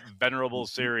return of that venerable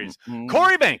series.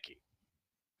 Corey Behnke,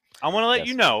 I want to let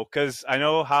you know, because I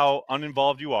know how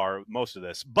uninvolved you are with most of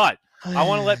this, but I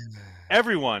want to let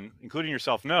everyone, including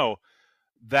yourself, know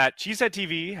that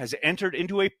CHTV has entered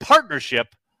into a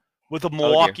partnership with a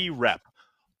Milwaukee rep.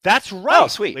 That's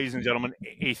right, sweet. Ladies and gentlemen,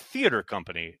 a theater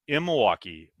company in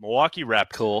Milwaukee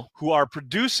rep, who are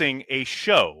producing a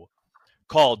show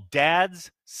called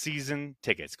Dad's Season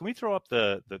Tickets. Can we throw up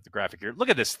the graphic here? Look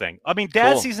at this thing. I mean,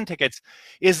 Dad's Season Tickets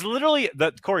is literally,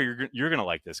 Corey, you're going to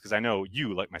like this, because I know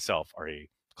you, like myself, are a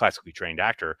classically trained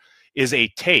actor, is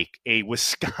a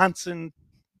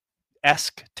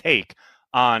Wisconsin-esque take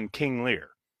on King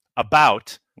Lear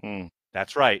about,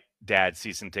 that's right, Dad's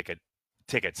Season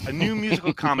Tickets, a new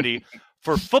musical comedy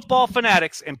for football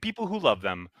fanatics and people who love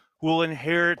them, who will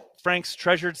inherit Frank's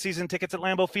treasured season tickets at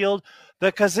Lambeau Field.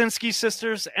 The Kaczynski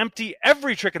sisters empty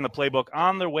every trick in the playbook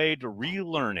on their way to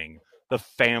relearning the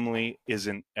family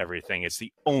isn't everything. It's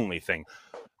the only thing.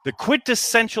 The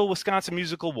quintessential Wisconsin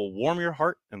musical will warm your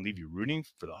heart and leave you rooting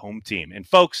for the home team. And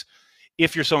folks,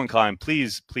 if you're so inclined,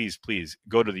 please, please, please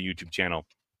go to the YouTube channel.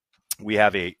 We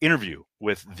have an interview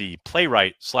with the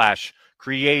playwright /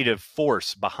 creative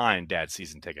force behind Dad's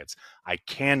Season Tickets. I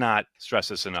cannot stress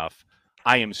this enough.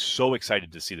 I am so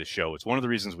excited to see the show. It's one of the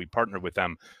reasons we partnered with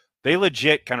them. They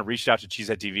legit kind of reached out to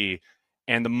CHTV,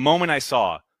 and the moment I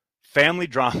saw family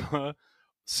drama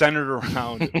centered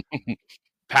around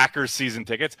Packers season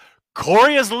tickets,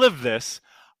 Corey has lived this.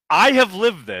 I have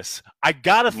lived this. I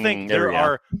got to think there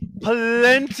are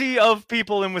plenty of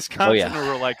people in Wisconsin who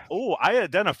are like, oh, I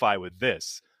identify with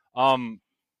this.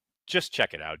 Just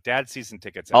check it out. Dad's Season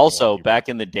Tickets. Also, back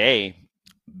in the day,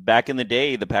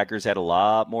 the Packers had a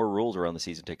lot more rules around the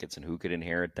season tickets and who could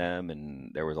inherit them,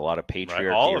 and there was a lot of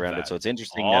patriarchy around it. So it's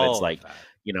interesting that it's like,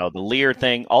 the Lear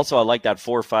thing. Also, I like that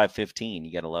 4-5-15.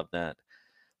 You got to love that.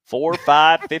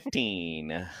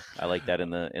 4-5-15. I like that in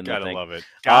the Gotta thing. love it.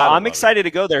 I'm excited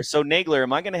to go there. So Nagler,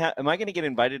 am I gonna get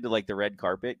invited to like the red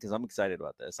carpet? Because I'm excited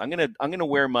about this. I'm gonna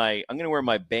wear my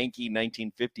Behnke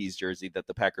 1950s jersey that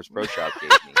the Packers Pro Shop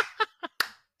gave me.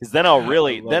 Because then I'll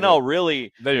really,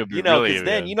 because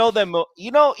then you know them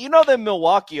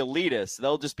Milwaukee elitists.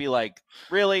 They'll just be like,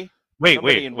 really? Wait.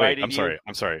 I'm sorry.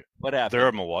 What happened? There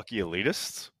are Milwaukee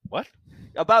elitists. What?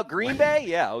 About Green Bay?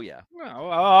 Yeah. Oh yeah.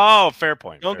 Oh, fair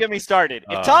point. Don't get me started.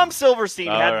 If Tom Silverstein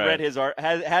hadn't read his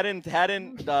hadn't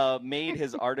made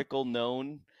his article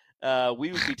known,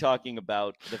 we would be talking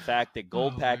about the fact that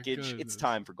Gold Package. It's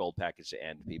time for Gold Package to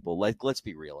end, people. Let's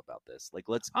be real about this. Like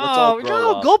let's all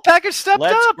grow up. Gold Package stepped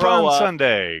up on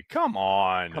Sunday. Come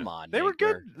on. They were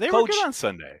good. They were good on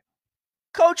Sunday.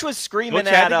 Coach was screaming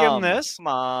at him. Come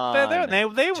on. They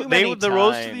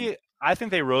rose to the. I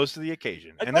think they rose to the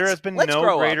occasion, and there has been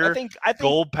no greater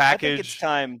Gold Package. I think it's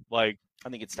time. I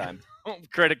think it's time. I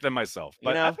don't critic them myself,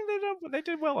 but I think they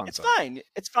did well on Sunday.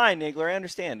 It's fine, Nagler. I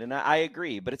understand, and I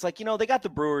agree. But it's like, they got the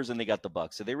Brewers and they got the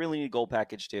Bucks, so they really need Gold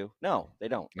Package too. No, they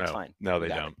don't. It's fine. No, they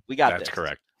don't. We got this. That's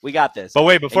correct. We got this. But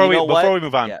wait, before we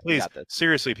move on, please,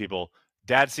 seriously, people,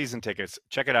 Dad's Season Tickets,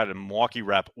 check it out in Milwaukee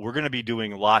Rep. We're going to be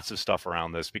doing lots of stuff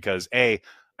around this because A,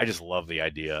 I just love the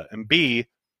idea, and B,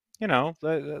 I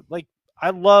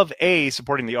love A,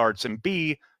 supporting the arts, and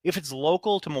B, if it's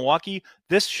local to Milwaukee,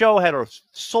 this show had a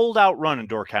sold-out run in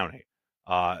Door County.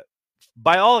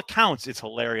 By all accounts, it's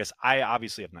hilarious. I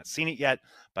obviously have not seen it yet,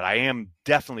 but I am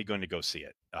definitely going to go see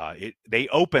it. They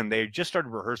just started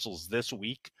rehearsals this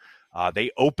week. They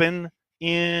open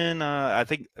in, I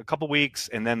think, a couple weeks,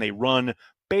 and then they run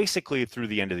basically through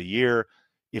the end of the year.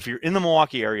 If you're in the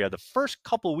Milwaukee area, the first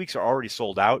couple of weeks are already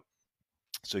sold out.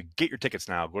 So get your tickets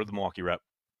now. Go to the Milwaukee Rep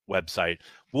website.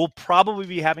 We'll probably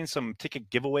be having some ticket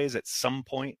giveaways at some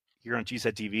point here on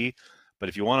CHTV. But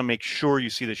if you want to make sure you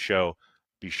see the show,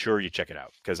 be sure you check it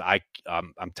out because I'm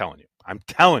telling you, I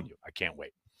can't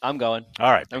wait. I'm going.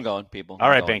 All right, I'm going, people.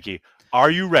 All right, Behnke, are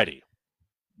you ready?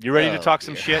 You ready to talk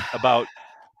some shit about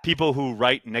people who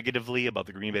write negatively about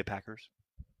the Green Bay Packers?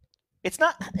 It's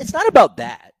not about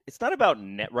that. It's not about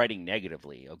writing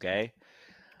negatively, okay?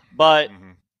 But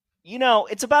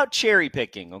it's about cherry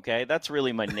picking, okay? That's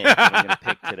really my nick that I'm going to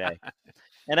pick today.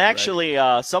 And actually,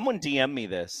 someone DM'd me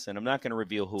this, and I'm not going to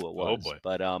reveal who it was.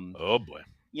 Oh boy!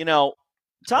 But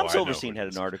Tom Silverstein had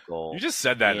an article. You just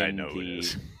said that, and I know who it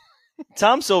is.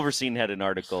 Tom Silverstein had an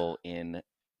article in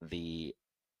the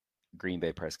Green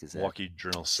Bay Press Gazette, Milwaukee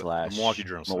Journal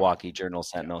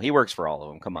Sentinel. He works for all of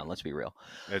them. Come on, let's be real.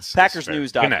 It's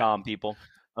PackersNews.com, people.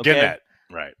 Okay? Get that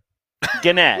right.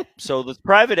 Gannett. So the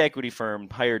private equity firm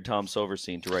hired Tom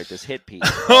Silverstein to write this hit piece.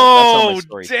 Oh,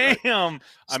 damn.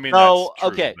 I mean, so, that's true,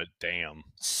 okay. but damn.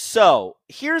 So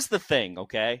here's the thing,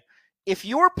 okay? If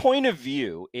your point of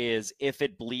view is if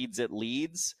it bleeds, it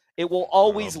leads, it will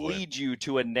always lead you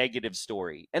to a negative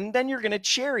story. And then you're going to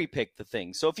cherry pick the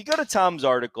thing. So if you go to Tom's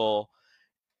article,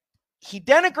 he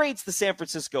denigrates the San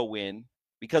Francisco win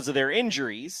because of their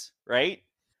injuries, right?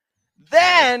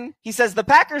 Then he says the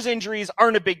Packers' injuries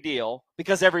aren't a big deal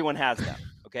because everyone has them.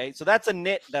 Okay, so that's a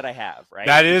nit that I have, right?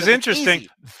 That is interesting.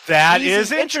 That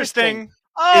is interesting.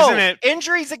 Oh, isn't it?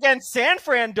 Injuries against San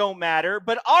Fran don't matter,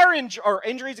 but our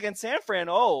injuries against San Fran,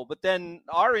 but then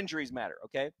our injuries matter,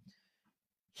 okay?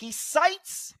 He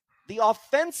cites the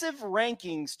offensive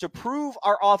rankings to prove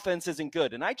our offense isn't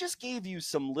good. And I just gave you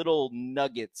some little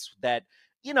nuggets that,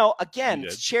 again,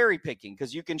 it's cherry picking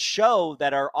because you can show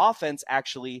that our offense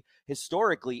actually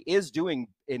historically is doing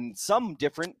in some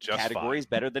different categories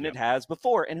better than it has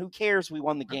before. And who cares? We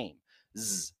won the game.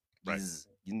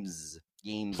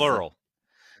 Games.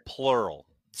 Plural.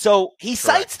 So he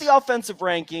cites the offensive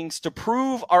rankings to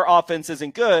prove our offense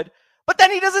isn't good, but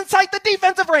then he doesn't cite the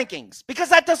defensive rankings because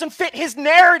that doesn't fit his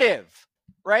narrative,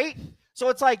 right? So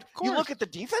it's like you look at the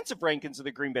defensive rankings of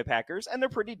the Green Bay Packers and they're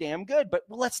pretty damn good, but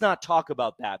let's not talk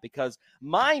about that because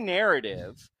my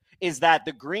narrative is that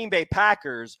the Green Bay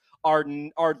Packers are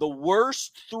the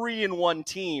worst 3-1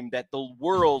 team that the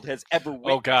world has ever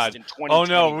witnessed in 2021. Oh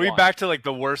no, are we back to like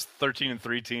the worst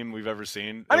 13-3 team we've ever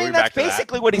seen? I mean, that's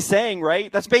basically what he's saying,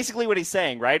 right? That's basically what he's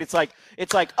saying, right? It's like,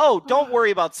 oh, don't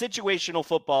worry about situational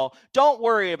football. Don't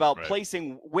worry about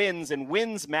placing wins and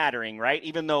wins mattering, right?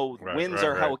 Even though wins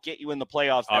are how will get you in the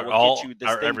playoffs, that will get you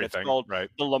this thing that's called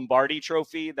the Lombardi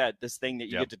Trophy, this thing that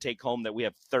you get to take home that we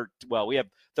have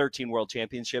 13 world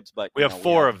championships, but we have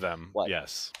 4 of them.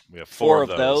 Yes. We have 4 of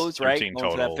those, right?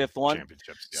 Going to that 5th one.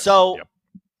 Yes. So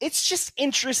it's just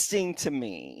interesting to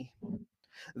me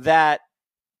that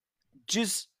do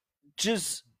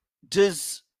these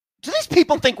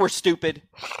people think we're stupid?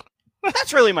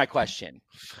 That's really my question.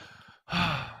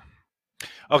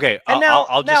 Okay, and now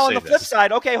I'll just on the flip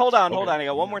side, okay, hold on. I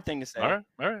got one more thing to say. All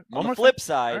right. On the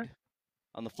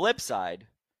flip side,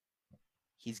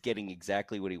 he's getting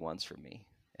exactly what he wants from me,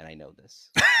 and I know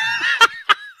this.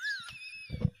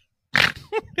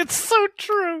 It's so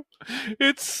true.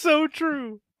 It's so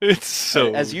true. It's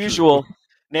so as usual,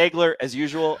 Nagler. As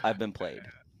usual, I've been played.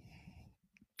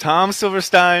 Tom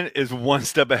Silverstein is one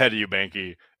step ahead of you,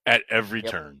 Behnke, at every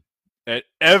turn. At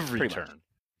every turn. Much.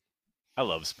 I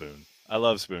love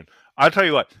Spoon. I'll tell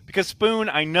you what, because Spoon,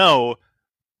 I know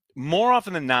more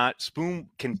often than not, Spoon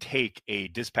can take a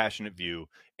dispassionate view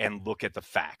and look at the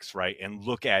facts, right, and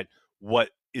look at what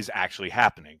is actually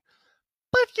happening.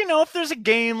 But, if there's a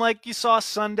game like you saw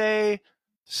Sunday,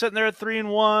 sitting there at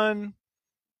 3-1,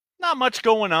 not much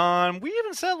going on. We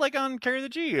even said, like, on Carry the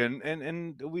G, and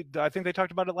I think they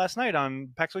talked about it last night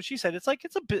on Pack's What She Said. It's like,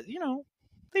 it's a bit,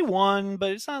 they won,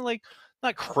 but it's not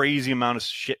crazy amount of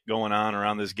shit going on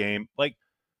around this game. Like,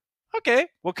 okay,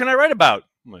 what can I write about?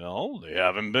 Well, they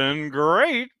haven't been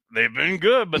great. They've been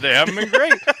good, but they haven't been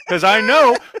great. Because I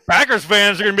know Packers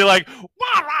fans are going to be like,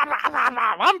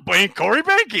 I'm playing Corey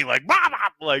Behnke.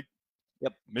 Like,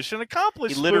 yep, mission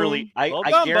accomplished. He literally, I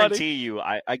guarantee you,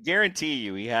 I guarantee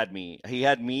you, he had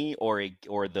me or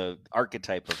the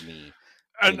archetype of me.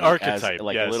 An archetype,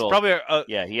 like yes. a little, probably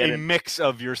he had a mix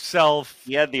of yourself.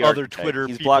 He had the other archetype. Twitter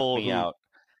He's people. Blocked me out.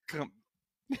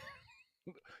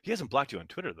 He hasn't blocked you on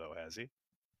Twitter though, has he?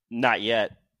 Not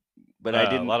yet. But I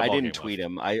didn't tweet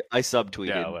him. I subtweeted.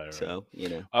 Yeah, so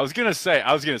I was gonna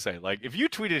say, like, if you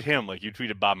tweeted him like you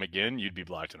tweeted Bob McGinn, you'd be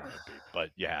blocked in a heartbeat. But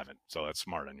you haven't, so that's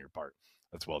smart on your part.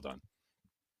 That's well done.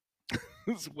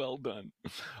 It's well done.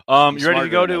 You ready to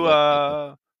go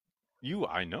to you?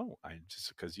 I know. I just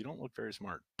because you don't look very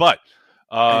smart. But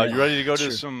you ready to go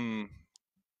to some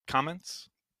comments?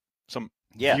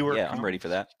 Viewer comments, I'm ready for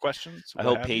that. Questions. I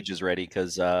hope Paige is ready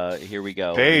because here we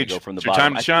go. Paige, go from the it's bottom. Your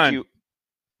time to shine.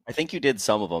 I think you did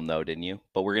some of them though, didn't you?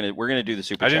 But we're gonna do the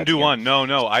super. I didn't do again. one. No.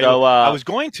 So, I was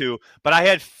going to, but I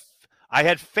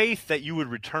had faith that you would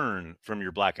return from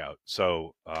your blackout.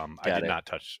 So I did not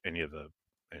touch any of the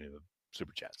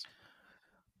super chats.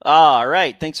 All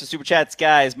right. Thanks for super chats,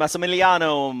 guys.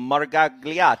 Massimiliano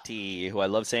Margagliati, who I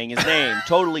love saying his name,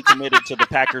 totally committed to the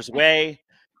Packers way.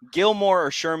 Gilmore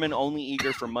or Sherman, only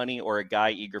eager for money, or a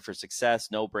guy eager for success?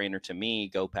 No brainer to me.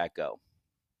 Go Pack, go.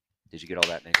 Did you get all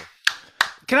that, Nick?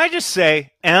 Can I just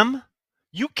say, M,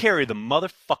 you carry the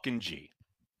motherfucking G.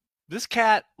 This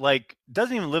cat,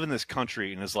 doesn't even live in this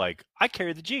country and is like, I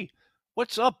carry the G.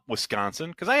 What's up, Wisconsin?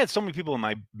 Because I had so many people in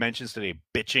my mentions today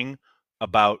bitching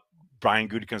about Brian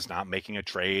Gutekunst not making a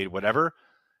trade, whatever.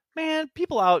 Man,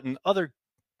 people out in other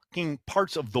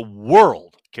parts of the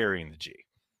world carrying the G.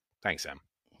 Thanks, Em.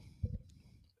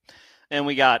 And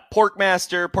we got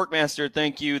Porkmaster. Porkmaster,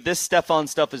 thank you. This Stefan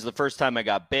stuff is the first time I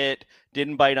got bit.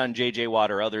 Didn't bite on JJ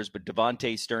Watt or others, but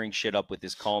Devontae stirring shit up with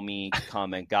his call me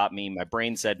comment got me. My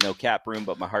brain said no cap room,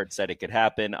 but my heart said it could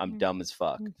happen. I'm dumb as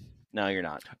fuck. No, you're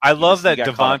not. I love that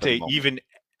Devontae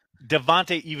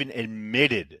even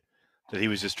admitted that he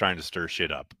was just trying to stir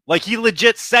shit up. Like, he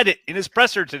legit said it in his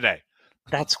presser today.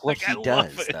 That's what he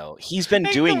does, though. He's been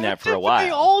doing that for a while.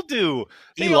 They all do.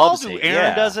 He loves it.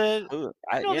 Aaron does it.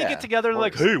 They get together and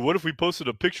like, hey, what if we posted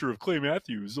a picture of Clay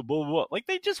Matthews? Blah, blah, blah. Like,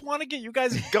 they just want to get you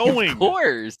guys going. Of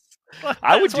course.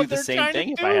 I would do the same thing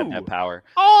if I had that power.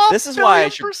 Oh, this is why I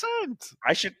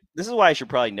should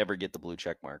probably never get the blue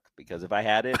check mark, because if I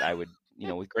had it, I would.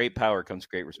 With great power comes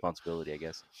great responsibility, I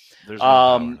guess.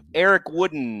 Eric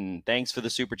Wooden, thanks for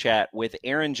the super chat. With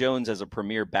Aaron Jones as a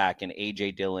premier back and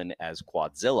A.J. Dillon as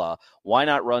Quadzilla, why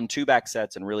not run 2-back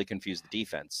sets and really confuse the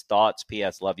defense? Thoughts?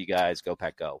 P.S. Love you guys. Go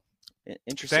Pack Go.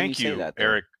 Interesting. Thank you, say that,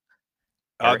 Eric.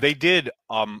 They did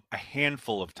a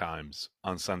handful of times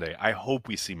on Sunday. I hope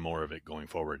we see more of it going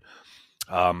forward.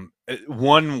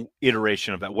 One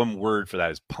iteration of that, one word for that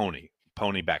is pony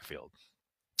backfield.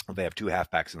 They have 2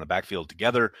 halfbacks in the backfield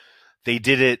together. They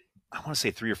did it, I want to say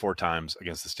 3 or 4 times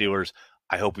against the Steelers.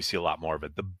 I hope we see a lot more of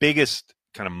it. The biggest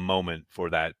kind of moment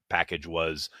for that package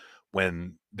was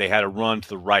when they had a run to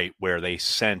the right where they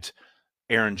sent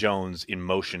Aaron Jones in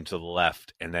motion to the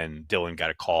left, and then Dillon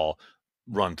got a call,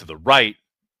 run to the right,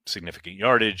 significant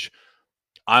yardage.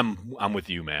 I'm with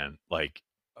you, man. Like,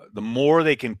 the more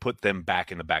they can put them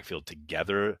back in the backfield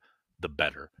together, the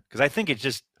better. Because I think it's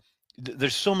just,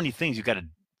 there's so many things you got to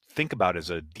think about as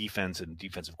a defense and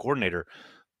defensive coordinator.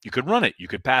 You could run it, you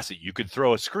could pass it, you could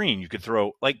throw a screen, you could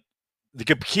throw, like, they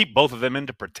could keep both of them in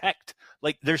to protect.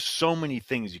 Like, there's so many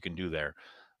things you can do there.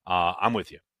 I'm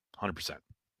with you 100%.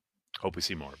 Hope we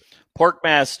see more of it.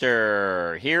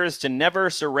 Porkmaster, here's to never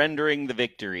surrendering the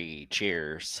victory.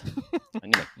 Cheers.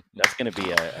 That's gonna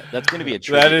be a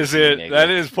that is it. Nigga. That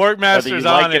is Porkmaster's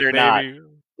on like it, or baby. Not,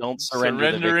 don't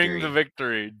surrendering the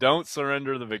victory. Don't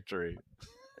surrender the victory.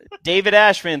 David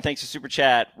Ashman, thanks for super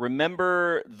chat.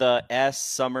 Remember the S.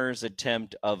 Summers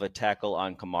attempt of a tackle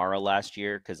on Kamara last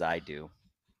year? Because I do.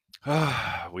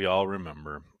 We all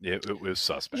remember. It was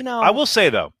suspect. I will say,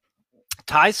 though,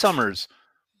 Ty Summers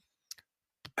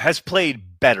has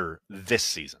played better this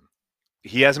season.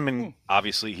 He hasn't been,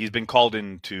 obviously, he's been called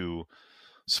into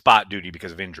spot duty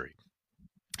because of injury.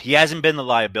 He hasn't been the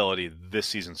liability this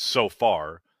season so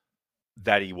far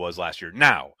that he was last year.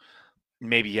 Now,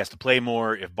 maybe he has to play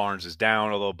more if Barnes is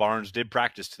down, although Barnes did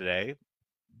practice today.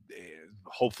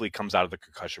 Hopefully comes out of the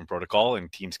concussion protocol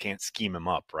and teams can't scheme him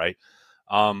up, right?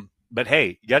 But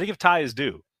hey, you got to give Ty his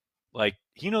due. Like,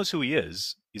 he knows who he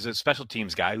is. He's a special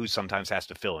teams guy who sometimes has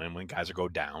to fill in when guys go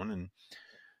down. And,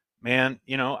 man,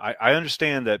 I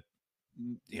understand that,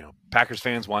 Packers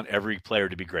fans want every player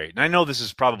to be great. And I know this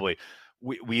is probably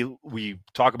we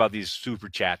talk about these super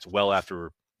chats well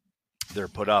after they're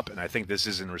put up, and I think this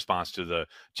is in response to the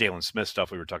Jalen Smith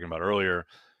stuff we were talking about earlier.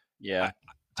 Yeah.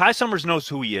 Ty Summers knows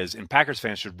who he is, and Packers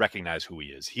fans should recognize who he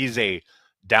is. He's a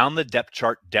down the depth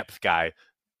chart depth guy,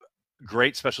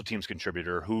 great special teams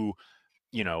contributor who,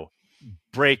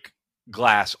 break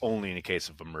glass only in a case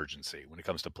of emergency when it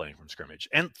comes to playing from scrimmage.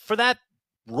 And for that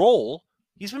role,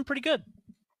 he's been pretty good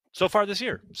so far this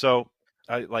year. So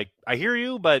I hear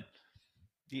you, but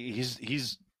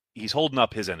he's holding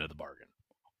up his end of the bargain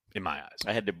in my eyes.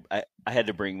 I had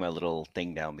to bring my little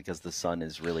thing down because the sun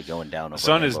is really going down. The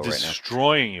sun is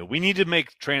destroying you. We need to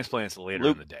make transplants later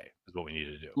in the day. Is what we need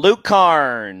to do. Luke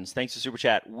Carnes, thanks for super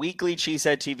chat. Weekly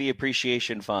Cheesehead TV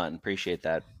appreciation fund. Appreciate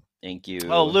that. Thank you.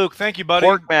 Oh, Luke, thank you, buddy.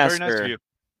 Porkmaster. Very nice of you.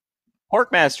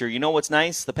 Porkmaster, you know what's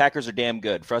nice? The Packers are damn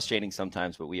good. Frustrating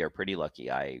sometimes, but we are pretty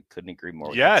lucky. I couldn't agree more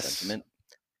with that sentiment.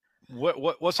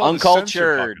 What's all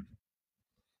Uncultured?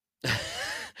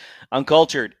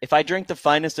 Uncultured. If I drink the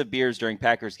finest of beers during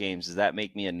Packers games, does that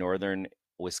make me a northern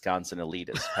Wisconsin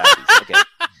elitist? Okay.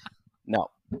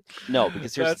 No,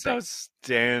 because here's that's the thing.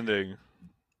 Outstanding.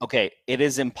 Okay, it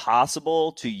is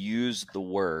impossible to use the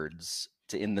words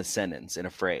in the sentence, in a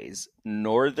phrase,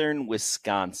 northern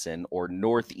Wisconsin or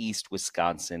northeast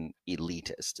Wisconsin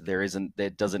elitist. There isn't,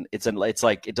 it doesn't, it's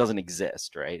like, it doesn't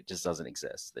exist, right? It just doesn't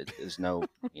exist. There's no,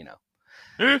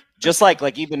 just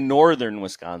like even northern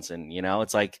Wisconsin,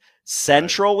 it's like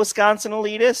central Wisconsin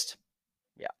elitist.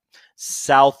 Yeah.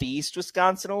 Southeast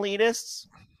Wisconsin elitists.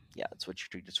 Yeah, that's what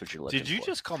you're looking for. Did you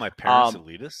just call my parents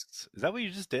elitists? Is that what you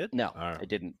just did? No, I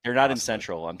didn't. They're not in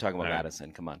central. I'm talking about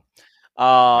Madison. Come on.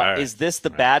 Is this the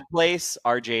bad place?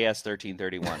 RJS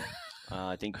 1331.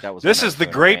 I think that was. This is the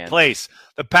great place.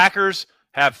 The Packers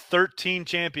have 13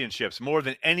 championships, more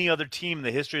than any other team in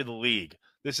the history of the league.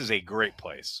 This is a great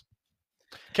place.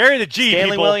 Carry the G,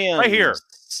 Stanley people. Williams. Right here.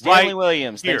 Stanley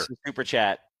Williams. Here. Thanks for super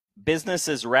chat. Business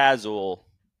is Razul.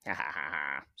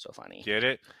 So funny. Get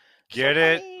it? Get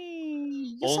it?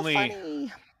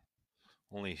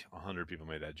 Only 100 people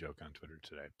made that joke on Twitter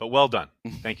today. But well done.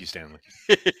 Thank you, Stanley.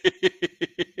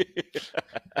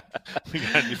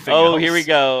 Here we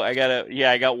go.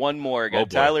 I got one more. I got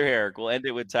Tyler Herrick. We'll end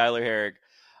it with Tyler Herrick.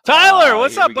 Tyler,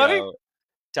 what's up, buddy? Go.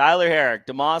 Tyler Herrick,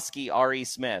 Demoski, R.E.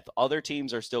 Smith. Other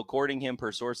teams are still courting him.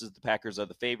 Per sources, the Packers are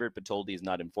the favorite, but told he's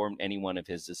not informed anyone of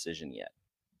his decision yet.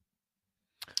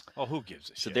 Oh, who gives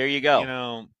a shit? So there you go. You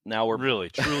know, now we're really,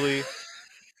 truly, some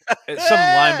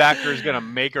linebacker is going to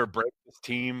make or break this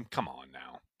team. Come on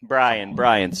now.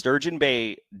 Brian, Sturgeon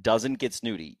Bay doesn't get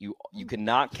snooty. You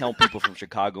cannot count people from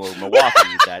Chicago or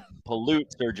Milwaukee that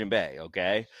pollute Sturgeon Bay,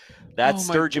 okay? That's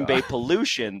Sturgeon Bay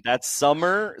pollution. That's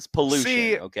summer pollution,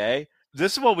 See, okay?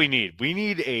 This is what we need. We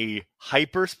need a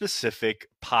hyper-specific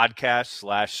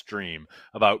podcast/stream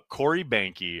about Corey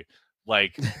Behnke,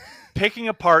 like picking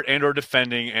apart and or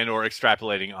defending and or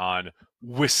extrapolating on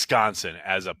Wisconsin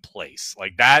as a place.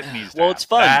 Like that needs to it's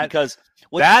fun because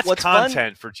that's what's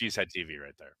content for Cheesehead TV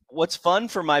right there. What's fun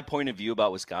from my point of view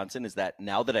about Wisconsin is that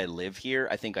now that I live here,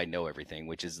 I think I know everything,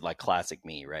 which is like classic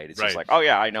me, right? It's just like, oh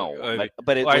yeah, I know.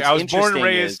 But I was born and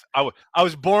raised. I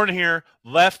was born here.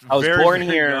 Left. I was born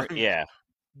here. Young, yeah.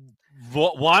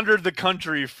 Wandered the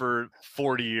country for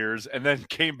 40 years and then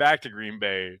came back to Green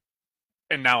Bay,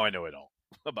 and now I know it all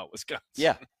about Wisconsin.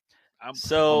 Yeah.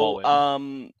 So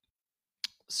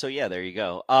yeah, there you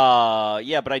go.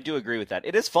 But I do agree with that.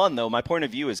 It is fun though. My point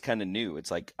of view is kind of new.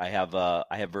 It's like I have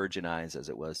virgin eyes, as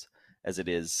it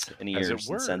is, and ears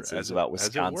and senses about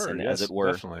Wisconsin, as it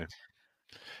were. Definitely.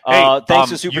 Thanks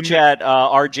to super chat,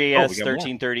 RJS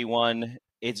 1331.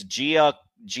 It's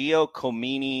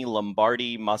Giacomini,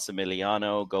 Lombardi,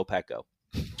 Massimiliano. Go Pack Go.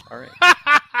 All right.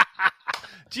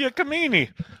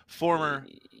 Giacomini, former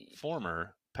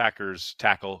Packers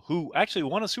tackle who actually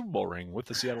won a Super Bowl ring with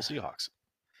the Seattle Seahawks.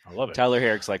 I love it. Tyler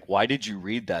Herrick's like, why did you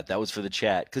read that? That was for the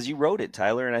chat because you wrote it,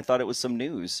 Tyler, and I thought it was some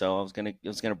news. So I was gonna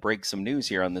break some news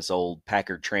here on this old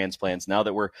Packer Transplants. Now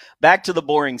that we're back to the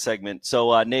boring segment, so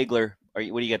Nagler, what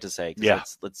do you got to say? Yeah,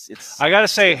 I gotta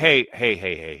say,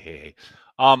 hey.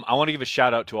 I want to give a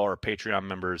shout out to all our Patreon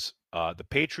members. The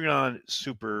Patreon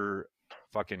super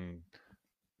fucking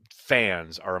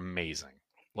fans are amazing.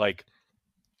 Like,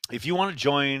 if you want to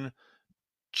join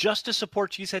just to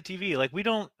support Cheesehead TV, like we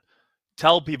don't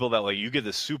tell people that like you get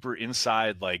the super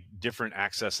inside, like different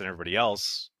access than everybody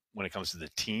else when it comes to the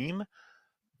team,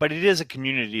 but it is a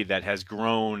community that has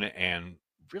grown and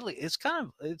really it's kind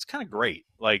of great.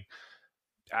 Like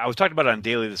I was talking about it on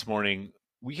Daily this morning.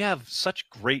 We have such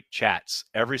great chats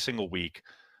every single week.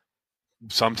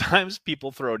 Sometimes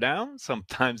people throw down,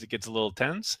 sometimes it gets a little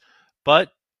tense,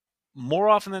 but more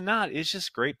often than not, it's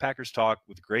just great Packers talk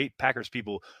with great Packers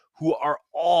people who are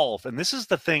all, and this is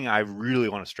the thing I really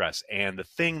want to stress, and the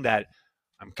thing that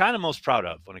I'm kind of most proud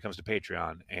of when it comes to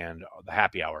Patreon and the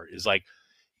happy hour is like,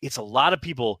 it's a lot of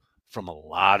people from a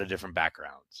lot of different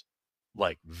backgrounds,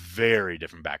 like very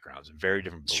different backgrounds and very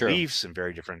different beliefs and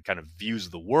very different kind of views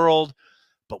of the world,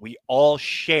 but we all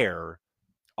share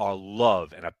our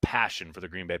love and a passion for the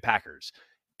Green Bay Packers.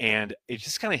 And it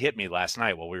just kind of hit me last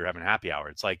night while we were having happy hour.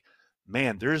 It's like,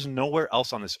 man, there's nowhere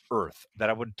else on this earth that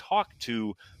I would talk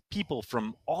to people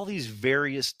from all these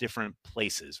various different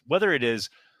places, whether it is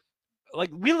like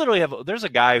we literally have, there's a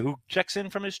guy who checks in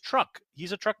from his truck.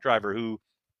 He's a truck driver who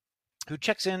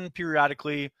checks in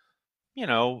periodically,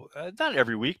 not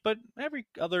every week, but every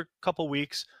other couple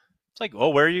weeks. It's like, oh,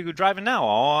 where are you driving now?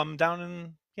 Oh, I'm down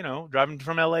in, driving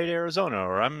from LA to Arizona,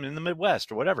 or I'm in the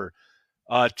Midwest or whatever.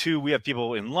 Two, we have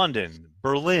people in London,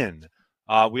 Berlin.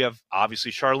 We have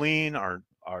obviously Charlene, our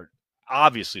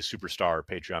obviously superstar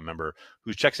Patreon member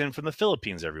who checks in from the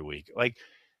Philippines every week. Like,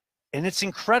 and it's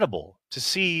incredible to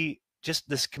see just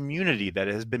this community that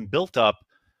has been built up.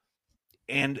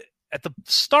 And at the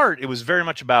start, it was very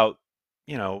much about,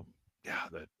 the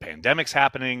pandemic's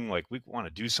happening. Like, we want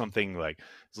to do something like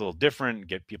it's a little different,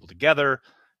 get people together.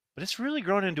 But it's really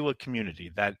grown into a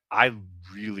community that I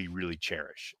really, really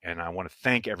cherish. And I want to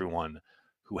thank everyone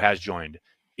who has joined.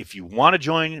 If you want to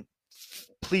join,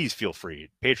 please feel free.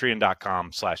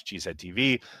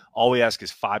 Patreon.com/CheeseheadTV. All we ask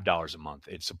is $5 a month.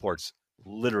 It supports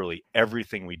literally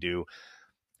everything we do.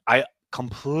 I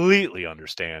completely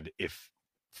understand if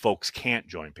folks can't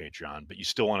join Patreon, but you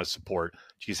still want to support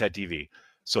Cheesehead TV.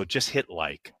 So just hit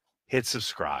like, hit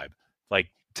subscribe, like,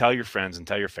 tell your friends and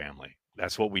tell your family.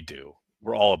 That's what we do.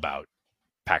 We're all about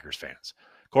Packers fans.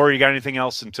 Corey, you got anything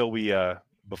else until we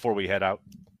before we head out?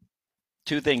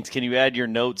 2 things. Can you add your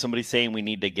note? Somebody's saying we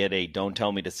need to get a "Don't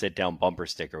Tell Me to Sit Down" bumper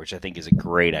sticker, which I think is a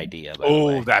great idea.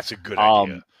 Oh, that's a good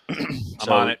idea. I'm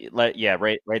on it.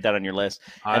 Write that on your list.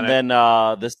 On then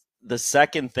the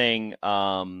second thing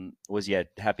was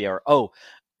happy hour. Oh,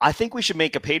 I think we should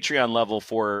make a Patreon level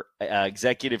for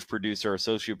executive producer,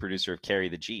 associate producer of Carry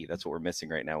the G. That's what we're missing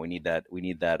right now. We need that.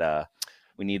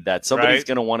 Somebody's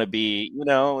going to want to be,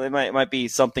 it might be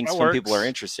something some people are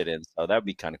interested in. So that would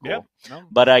be kind of cool. Yeah.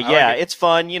 But it's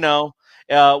fun.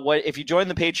 If you join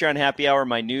the Patreon happy hour,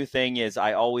 my new thing is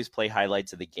I always play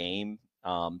highlights of the game.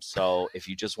 So if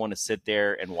you just want to sit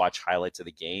there and watch highlights of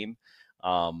the game,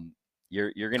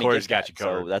 you're going to got you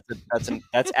covered. So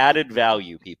that's added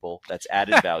value, people. That's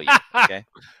added value. Okay.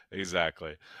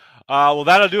 Exactly. Well,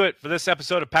 that'll do it for this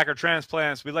episode of Packer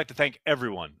Transplants. We'd like to thank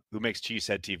everyone who makes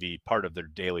Cheesehead TV part of their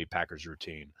daily Packers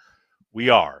routine. We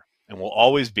are and will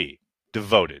always be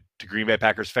devoted to Green Bay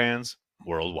Packers fans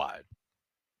worldwide.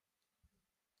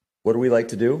 What do we like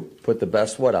to do? Put the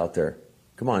best what out there?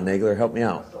 Come on, Nagler, help me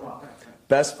out.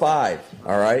 Best 5,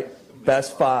 all right?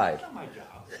 Best 5.